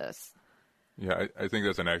trust with this. Yeah, I think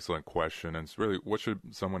that's an excellent question. And it's really, what should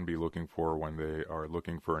someone be looking for when they are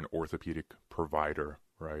looking for an orthopedic provider,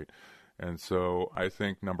 right? And so I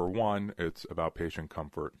think, number one, it's about patient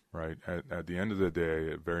comfort, right? At the end of the day,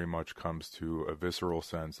 it very much comes to a visceral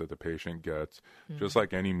sense that the patient gets, just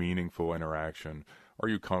like any meaningful interaction. Are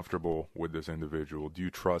you comfortable with this individual? Do you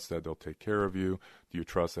trust that they'll take care of you? Do you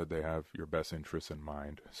trust that they have your best interests in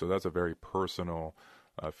mind? So that's a very personal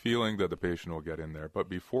feeling that the patient will get in there. But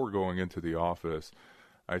before going into the office,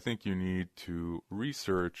 I think you need to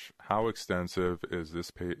research how extensive is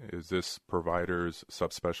this provider's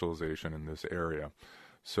subspecialization in this area.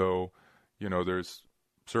 So, there's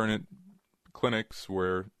certain clinics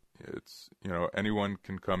where it's, anyone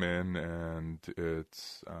can come in and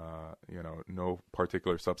it's, no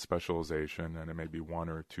particular subspecialization, and it may be one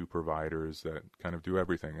or two providers that kind of do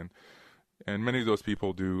everything. And many of those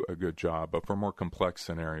people do a good job. But for more complex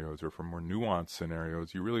scenarios or for more nuanced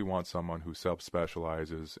scenarios, you really want someone who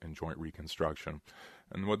self-specializes in joint reconstruction.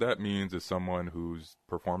 And what that means is someone who's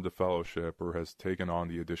performed a fellowship or has taken on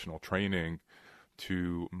the additional training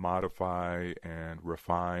to modify and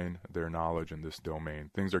refine their knowledge in this domain.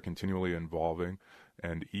 Things are continually evolving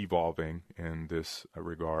in this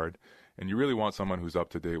regard. And you really want someone who's up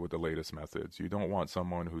to date with the latest methods. You don't want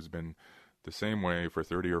someone who's been the same way for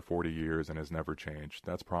 30 or 40 years and has never changed.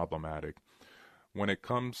 That's problematic. When it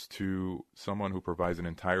comes to someone who provides an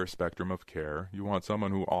entire spectrum of care, you want someone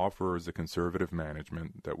who offers the conservative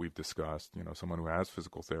management that we've discussed, someone who has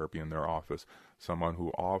physical therapy in their office, someone who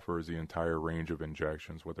offers the entire range of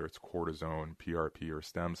injections, whether it's cortisone, PRP, or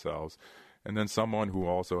stem cells, and then someone who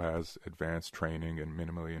also has advanced training in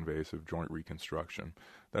minimally invasive joint reconstruction.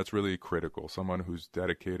 That's really critical. Someone who's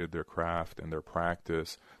dedicated their craft and their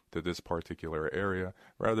practice to this particular area,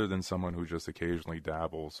 rather than someone who just occasionally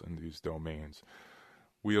dabbles in these domains.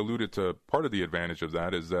 We alluded to part of the advantage of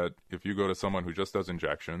that is that if you go to someone who just does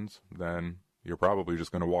injections, then you're probably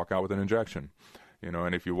just going to walk out with an injection.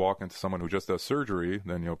 And if you walk into someone who just does surgery,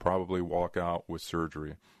 then you'll probably walk out with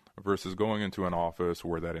surgery, versus going into an office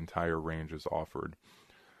where that entire range is offered.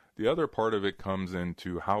 The other part of it comes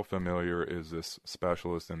into how familiar is this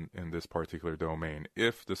specialist in this particular domain.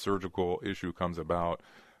 If the surgical issue comes about,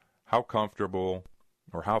 how comfortable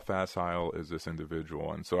or how facile is this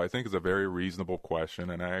individual? And so I think it's a very reasonable question,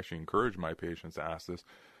 and I actually encourage my patients to ask this.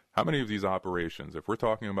 How many of these operations, if we're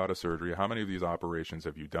talking about a surgery, how many of these operations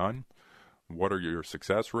have you done? what are your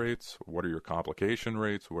success rates? What are your complication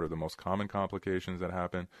rates? What are the most common complications that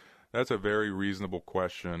happen? That's a very reasonable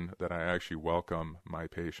question that I actually welcome my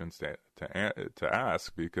patients to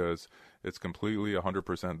ask, because it's completely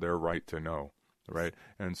 100% their right to know, right?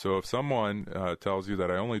 And so if someone tells you that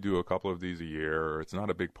I only do a couple of these a year, or it's not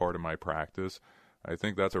a big part of my practice, I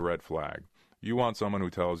think that's a red flag. You want someone who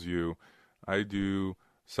tells you, I do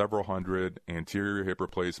several hundred anterior hip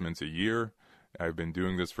replacements a year. I've been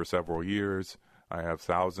doing this for several years. I have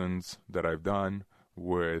thousands that I've done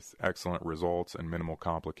with excellent results and minimal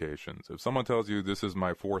complications. If someone tells you this is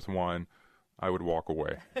my fourth one, I would walk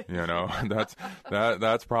away. You know,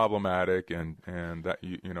 that's problematic, and that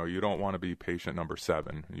you don't want to be patient number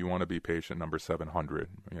 7. You want to be patient number 700,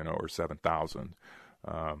 or 7,000.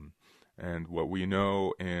 And what we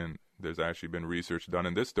know, and there's actually been research done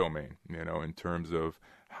in this domain, in terms of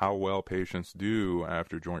how well patients do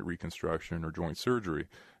after joint reconstruction or joint surgery.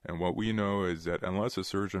 And what we know is that unless a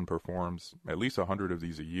surgeon performs at least 100 of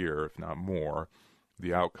these a year, if not more,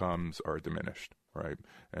 the outcomes are diminished, right?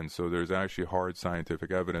 And so there's actually hard scientific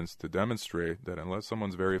evidence to demonstrate that unless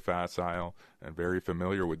someone's very facile and very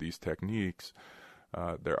familiar with these techniques,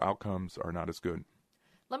 their outcomes are not as good.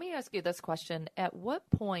 Let me ask you this question. At what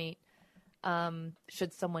point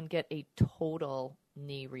should someone get a total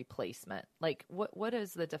knee replacement? Like, what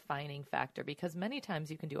is the defining factor? Because many times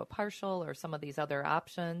you can do a partial or some of these other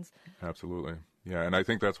options. Absolutely. Yeah, and I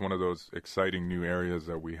think that's one of those exciting new areas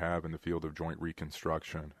that we have in the field of joint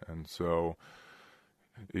reconstruction. And so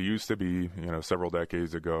it used to be, several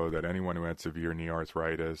decades ago, that anyone who had severe knee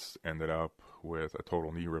arthritis ended up with a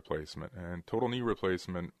total knee replacement. And total knee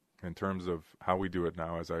replacement, in terms of how we do it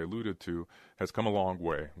now, as I alluded to, has come a long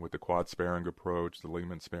way with the quad sparing approach, the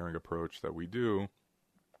ligament sparing approach that we do.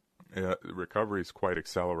 Recovery is quite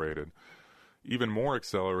accelerated. Even more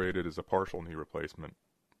accelerated is a partial knee replacement.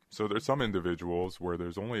 So there's some individuals where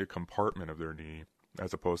there's only a compartment of their knee,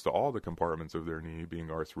 as opposed to all the compartments of their knee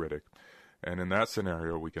being arthritic. And in that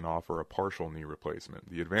scenario, we can offer a partial knee replacement.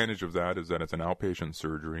 The advantage of that is that it's an outpatient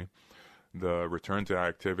surgery. The return to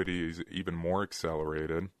activity is even more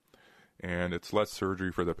accelerated, and it's less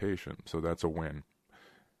surgery for the patient, so that's a win.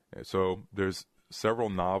 So there's several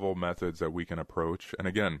novel methods that we can approach, and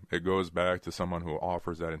again, it goes back to someone who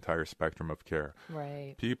offers that entire spectrum of care.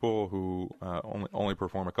 Right. People who only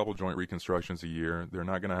perform a couple joint reconstructions a year, they're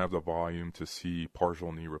not going to have the volume to see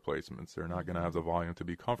partial knee replacements. They're not going to have the volume to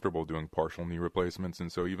be comfortable doing partial knee replacements,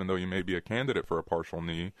 and so even though you may be a candidate for a partial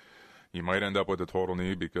knee, you might end up with a total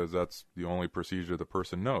knee because that's the only procedure the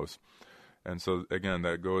person knows. And so, again,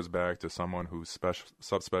 that goes back to someone who's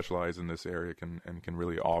subspecialized in this area can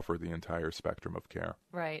really offer the entire spectrum of care.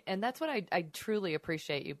 Right. And that's what I truly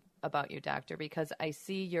appreciate about you, Doctor, because I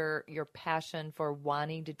see your passion for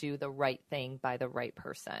wanting to do the right thing by the right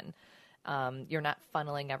person. You're not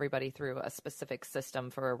funneling everybody through a specific system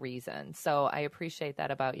for a reason. So I appreciate that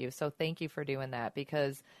about you. So thank you for doing that,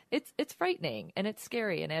 because it's frightening and it's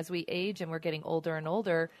scary. And as we age and we're getting older and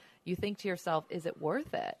older, you think to yourself, is it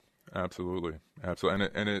worth it? Absolutely.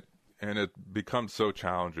 And it becomes so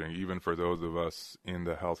challenging, even for those of us in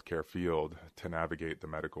the healthcare field, to navigate the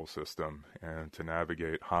medical system and to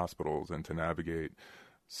navigate hospitals and to navigate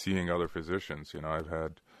seeing other physicians. I've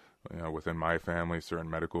had, within my family, certain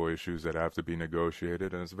medical issues that have to be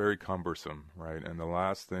negotiated, and it's very cumbersome, right? And the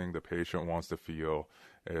last thing the patient wants to feel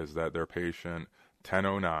is that their patient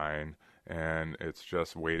 1009 and it's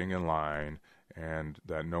just waiting in line and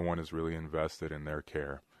that no one is really invested in their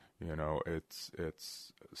care.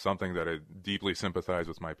 It's something that I deeply sympathize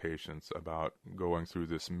with my patients about, going through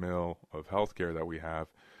this mill of healthcare that we have.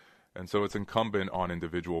 And so it's incumbent on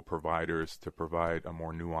individual providers to provide a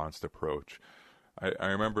more nuanced approach. I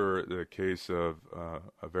remember the case of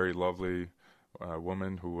a very lovely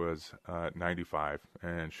woman who was 95,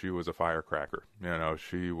 and she was a firecracker.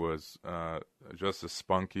 She was just as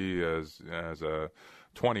spunky as a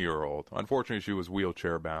 20-year-old. Unfortunately, she was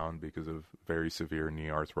wheelchair bound because of very severe knee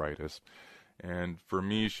arthritis. And for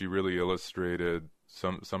me, she really illustrated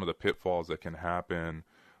some of the pitfalls that can happen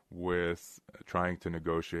with trying to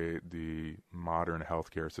negotiate the modern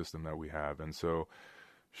healthcare system that we have. And so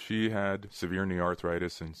she had severe knee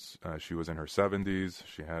arthritis since she was in her 70s.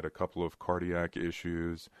 She had a couple of cardiac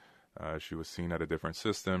issues. She was seen at a different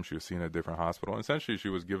system. She was seen at a different hospital. And essentially, she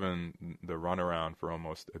was given the runaround for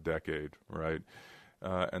almost a decade, right?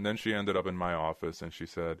 And then she ended up in my office, and she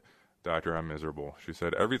said, "Doctor, I'm miserable." She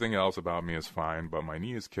said, "Everything else about me is fine, but my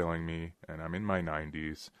knee is killing me, and I'm in my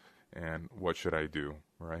 90s, and what should I do?"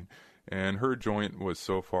 Right? And her joint was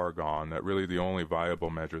so far gone that really the only viable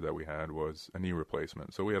measure that we had was a knee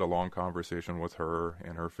replacement. So we had a long conversation with her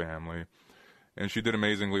and her family, and she did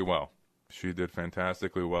amazingly well. She did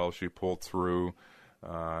fantastically well. She pulled through,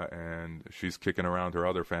 and she's kicking around her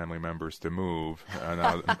other family members to move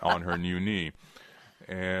on her new knee.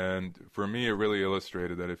 And for me, it really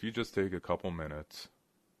illustrated that if you just take a couple minutes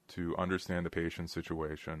to understand the patient's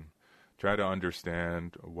situation, try to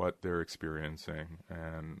understand what they're experiencing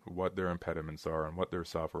and what their impediments are and what they're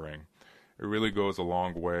suffering, it really goes a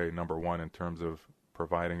long way, number one, in terms of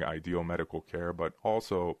providing ideal medical care, but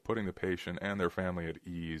also putting the patient and their family at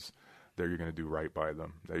ease that you're going to do right by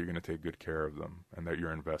them, that you're going to take good care of them, and that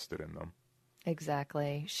you're invested in them.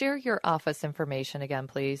 Exactly. Share your office information again,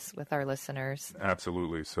 please, with our listeners.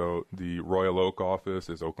 Absolutely. So the Royal Oak office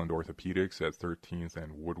is Oakland Orthopedics at 13th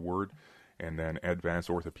and Woodward, and then Advanced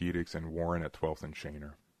Orthopedics in Warren at 12th and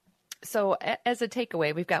Shaner. So as a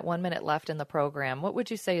takeaway, we've got 1 minute left in the program. What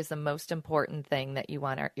would you say is the most important thing that you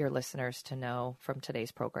want your listeners to know from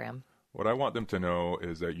today's program? What I want them to know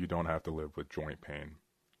is that you don't have to live with joint pain.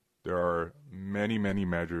 There are many, many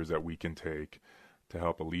measures that we can take to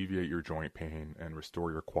help alleviate your joint pain and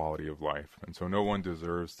restore your quality of life. And so no one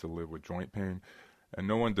deserves to live with joint pain, and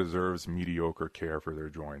no one deserves mediocre care for their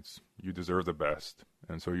joints. You deserve the best,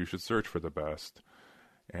 and so you should search for the best.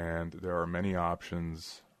 And there are many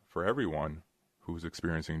options for everyone who's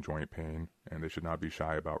experiencing joint pain, and they should not be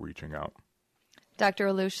shy about reaching out. Dr.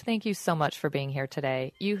 Allouche, thank you so much for being here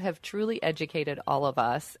today. You have truly educated all of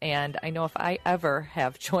us, and I know if I ever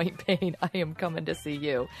have joint pain, I am coming to see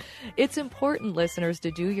you. It's important, listeners,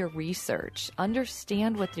 to do your research.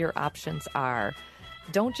 Understand what your options are.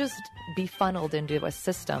 Don't just be funneled into a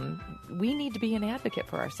system. We need to be an advocate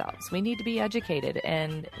for ourselves. We need to be educated,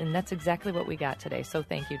 and that's exactly what we got today. So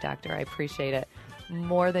thank you, Doctor. I appreciate it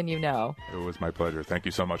more than you know. It was my pleasure. Thank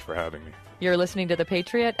you so much for having me. You're listening to The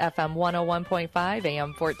Patriot, FM 101.5,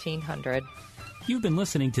 AM 1400. You've been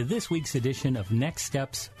listening to this week's edition of Next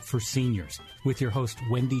Steps for Seniors with your host,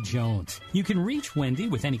 Wendy Jones. You can reach Wendy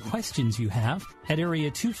with any questions you have at area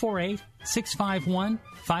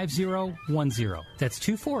 248-651-5010. That's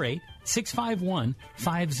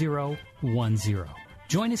 248-651-5010.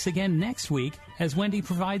 Join us again next week as Wendy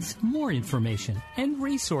provides more information and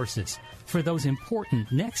resources for those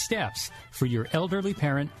important next steps for your elderly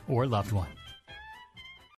parent or loved one.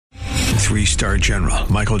 3-star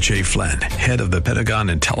General Michael J. Flynn, head of the Pentagon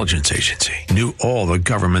Intelligence Agency, knew all the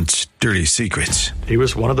government's dirty secrets. He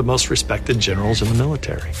was one of the most respected generals in the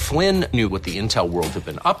military. Flynn knew what the intel world had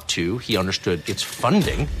been up to. He understood its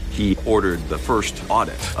funding. He ordered the first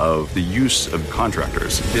audit of the use of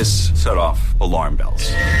contractors. This set off alarm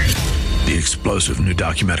bells. The explosive new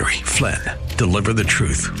documentary, Flynn, Deliver the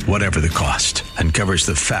Truth, Whatever the Cost, uncovers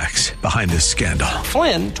the facts behind this scandal.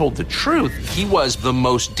 Flynn told the truth. He was the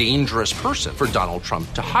most dangerous person for Donald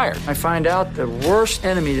Trump to hire. I find out the worst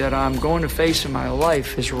enemy that I'm going to face in my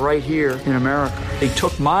life is right here in America. They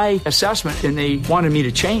took my assessment and they wanted me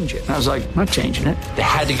to change it. And I was like, I'm not changing it. They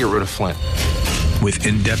had to get rid of Flynn. With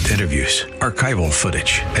in-depth interviews, archival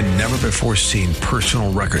footage, and never-before-seen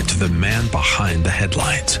personal records of the man behind the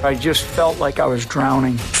headlines. I just felt like I was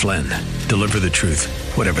drowning. Flynn, Deliver the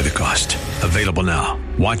Truth, Whatever the Cost. Available now.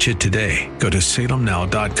 Watch it today. Go to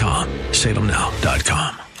salemnow.com.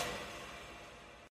 salemnow.com.